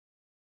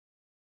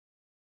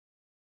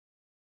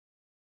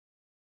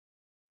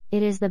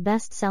 It is the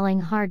best-selling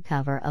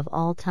hardcover of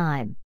all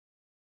time.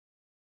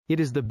 It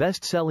is the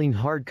best-selling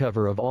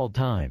hardcover of all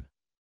time.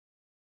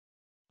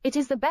 It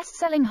is the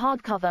best-selling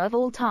hardcover of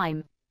all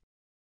time.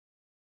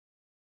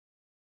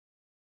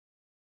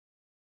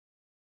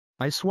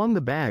 I swung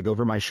the bag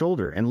over my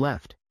shoulder and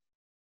left.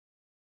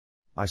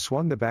 I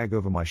swung the bag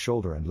over my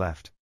shoulder and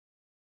left.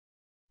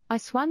 I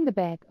swung the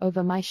bag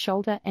over my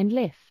shoulder and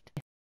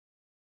left.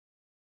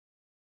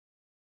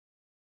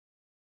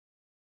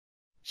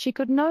 She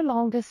could no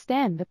longer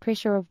stand the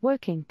pressure of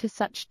working to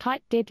such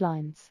tight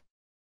deadlines.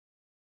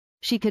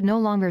 She could no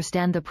longer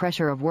stand the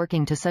pressure of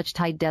working to such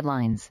tight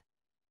deadlines.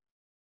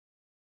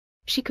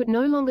 She could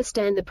no longer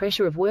stand the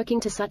pressure of working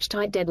to such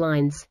tight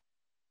deadlines.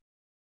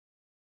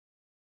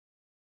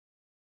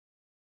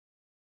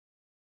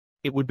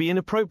 It would be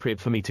inappropriate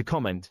for me to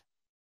comment.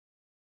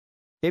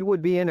 It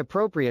would be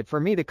inappropriate for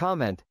me to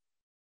comment.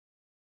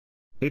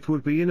 It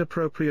would be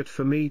inappropriate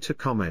for me to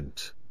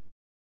comment.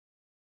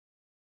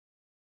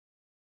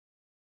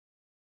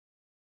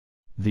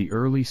 The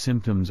early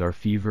symptoms are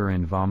fever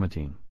and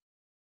vomiting.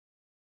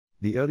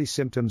 The early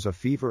symptoms are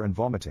fever and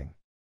vomiting.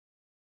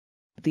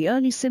 The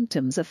early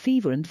symptoms are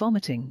fever and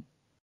vomiting.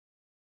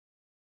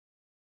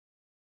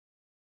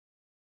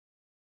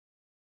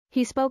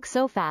 He spoke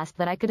so fast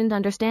that I couldn't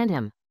understand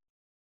him.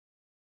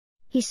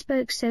 He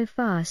spoke so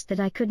fast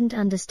that I couldn't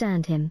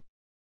understand him.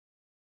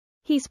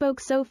 He spoke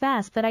so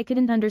fast that I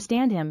couldn't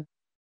understand him.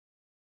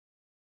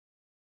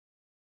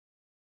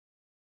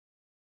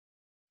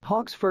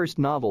 Hawke's first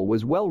novel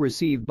was well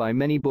received by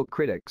many book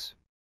critics.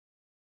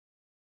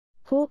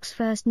 Hawke's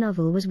first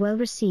novel was well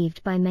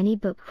received by many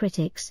book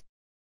critics.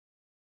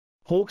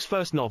 Hawke's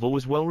first novel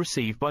was well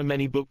received by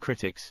many book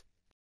critics.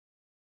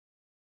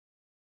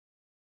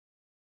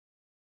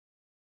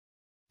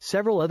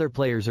 Several other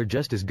players are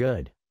just as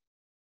good.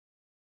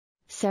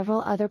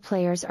 Several other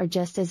players are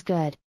just as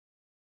good.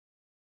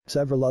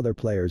 Several other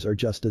players are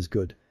just as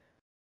good.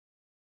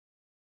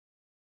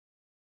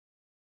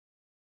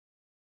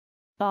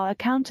 Our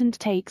accountant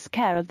takes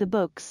care of the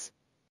books.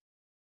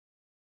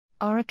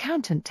 Our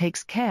accountant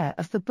takes care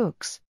of the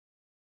books.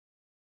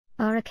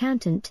 Our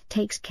accountant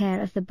takes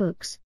care of the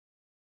books.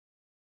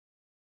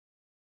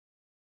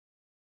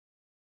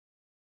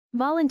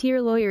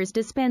 Volunteer lawyers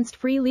dispensed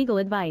free legal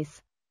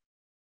advice.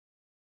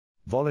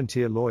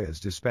 Volunteer lawyers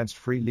dispensed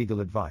free legal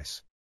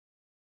advice.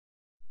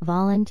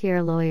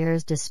 Volunteer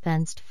lawyers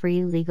dispensed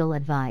free legal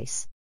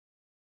advice.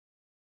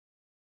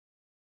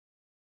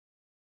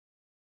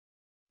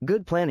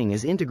 Good planning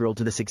is integral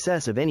to the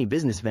success of any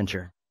business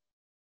venture.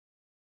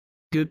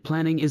 Good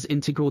planning is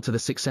integral to the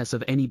success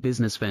of any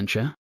business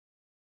venture.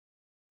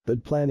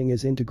 Good planning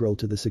is integral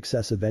to the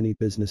success of any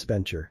business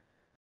venture.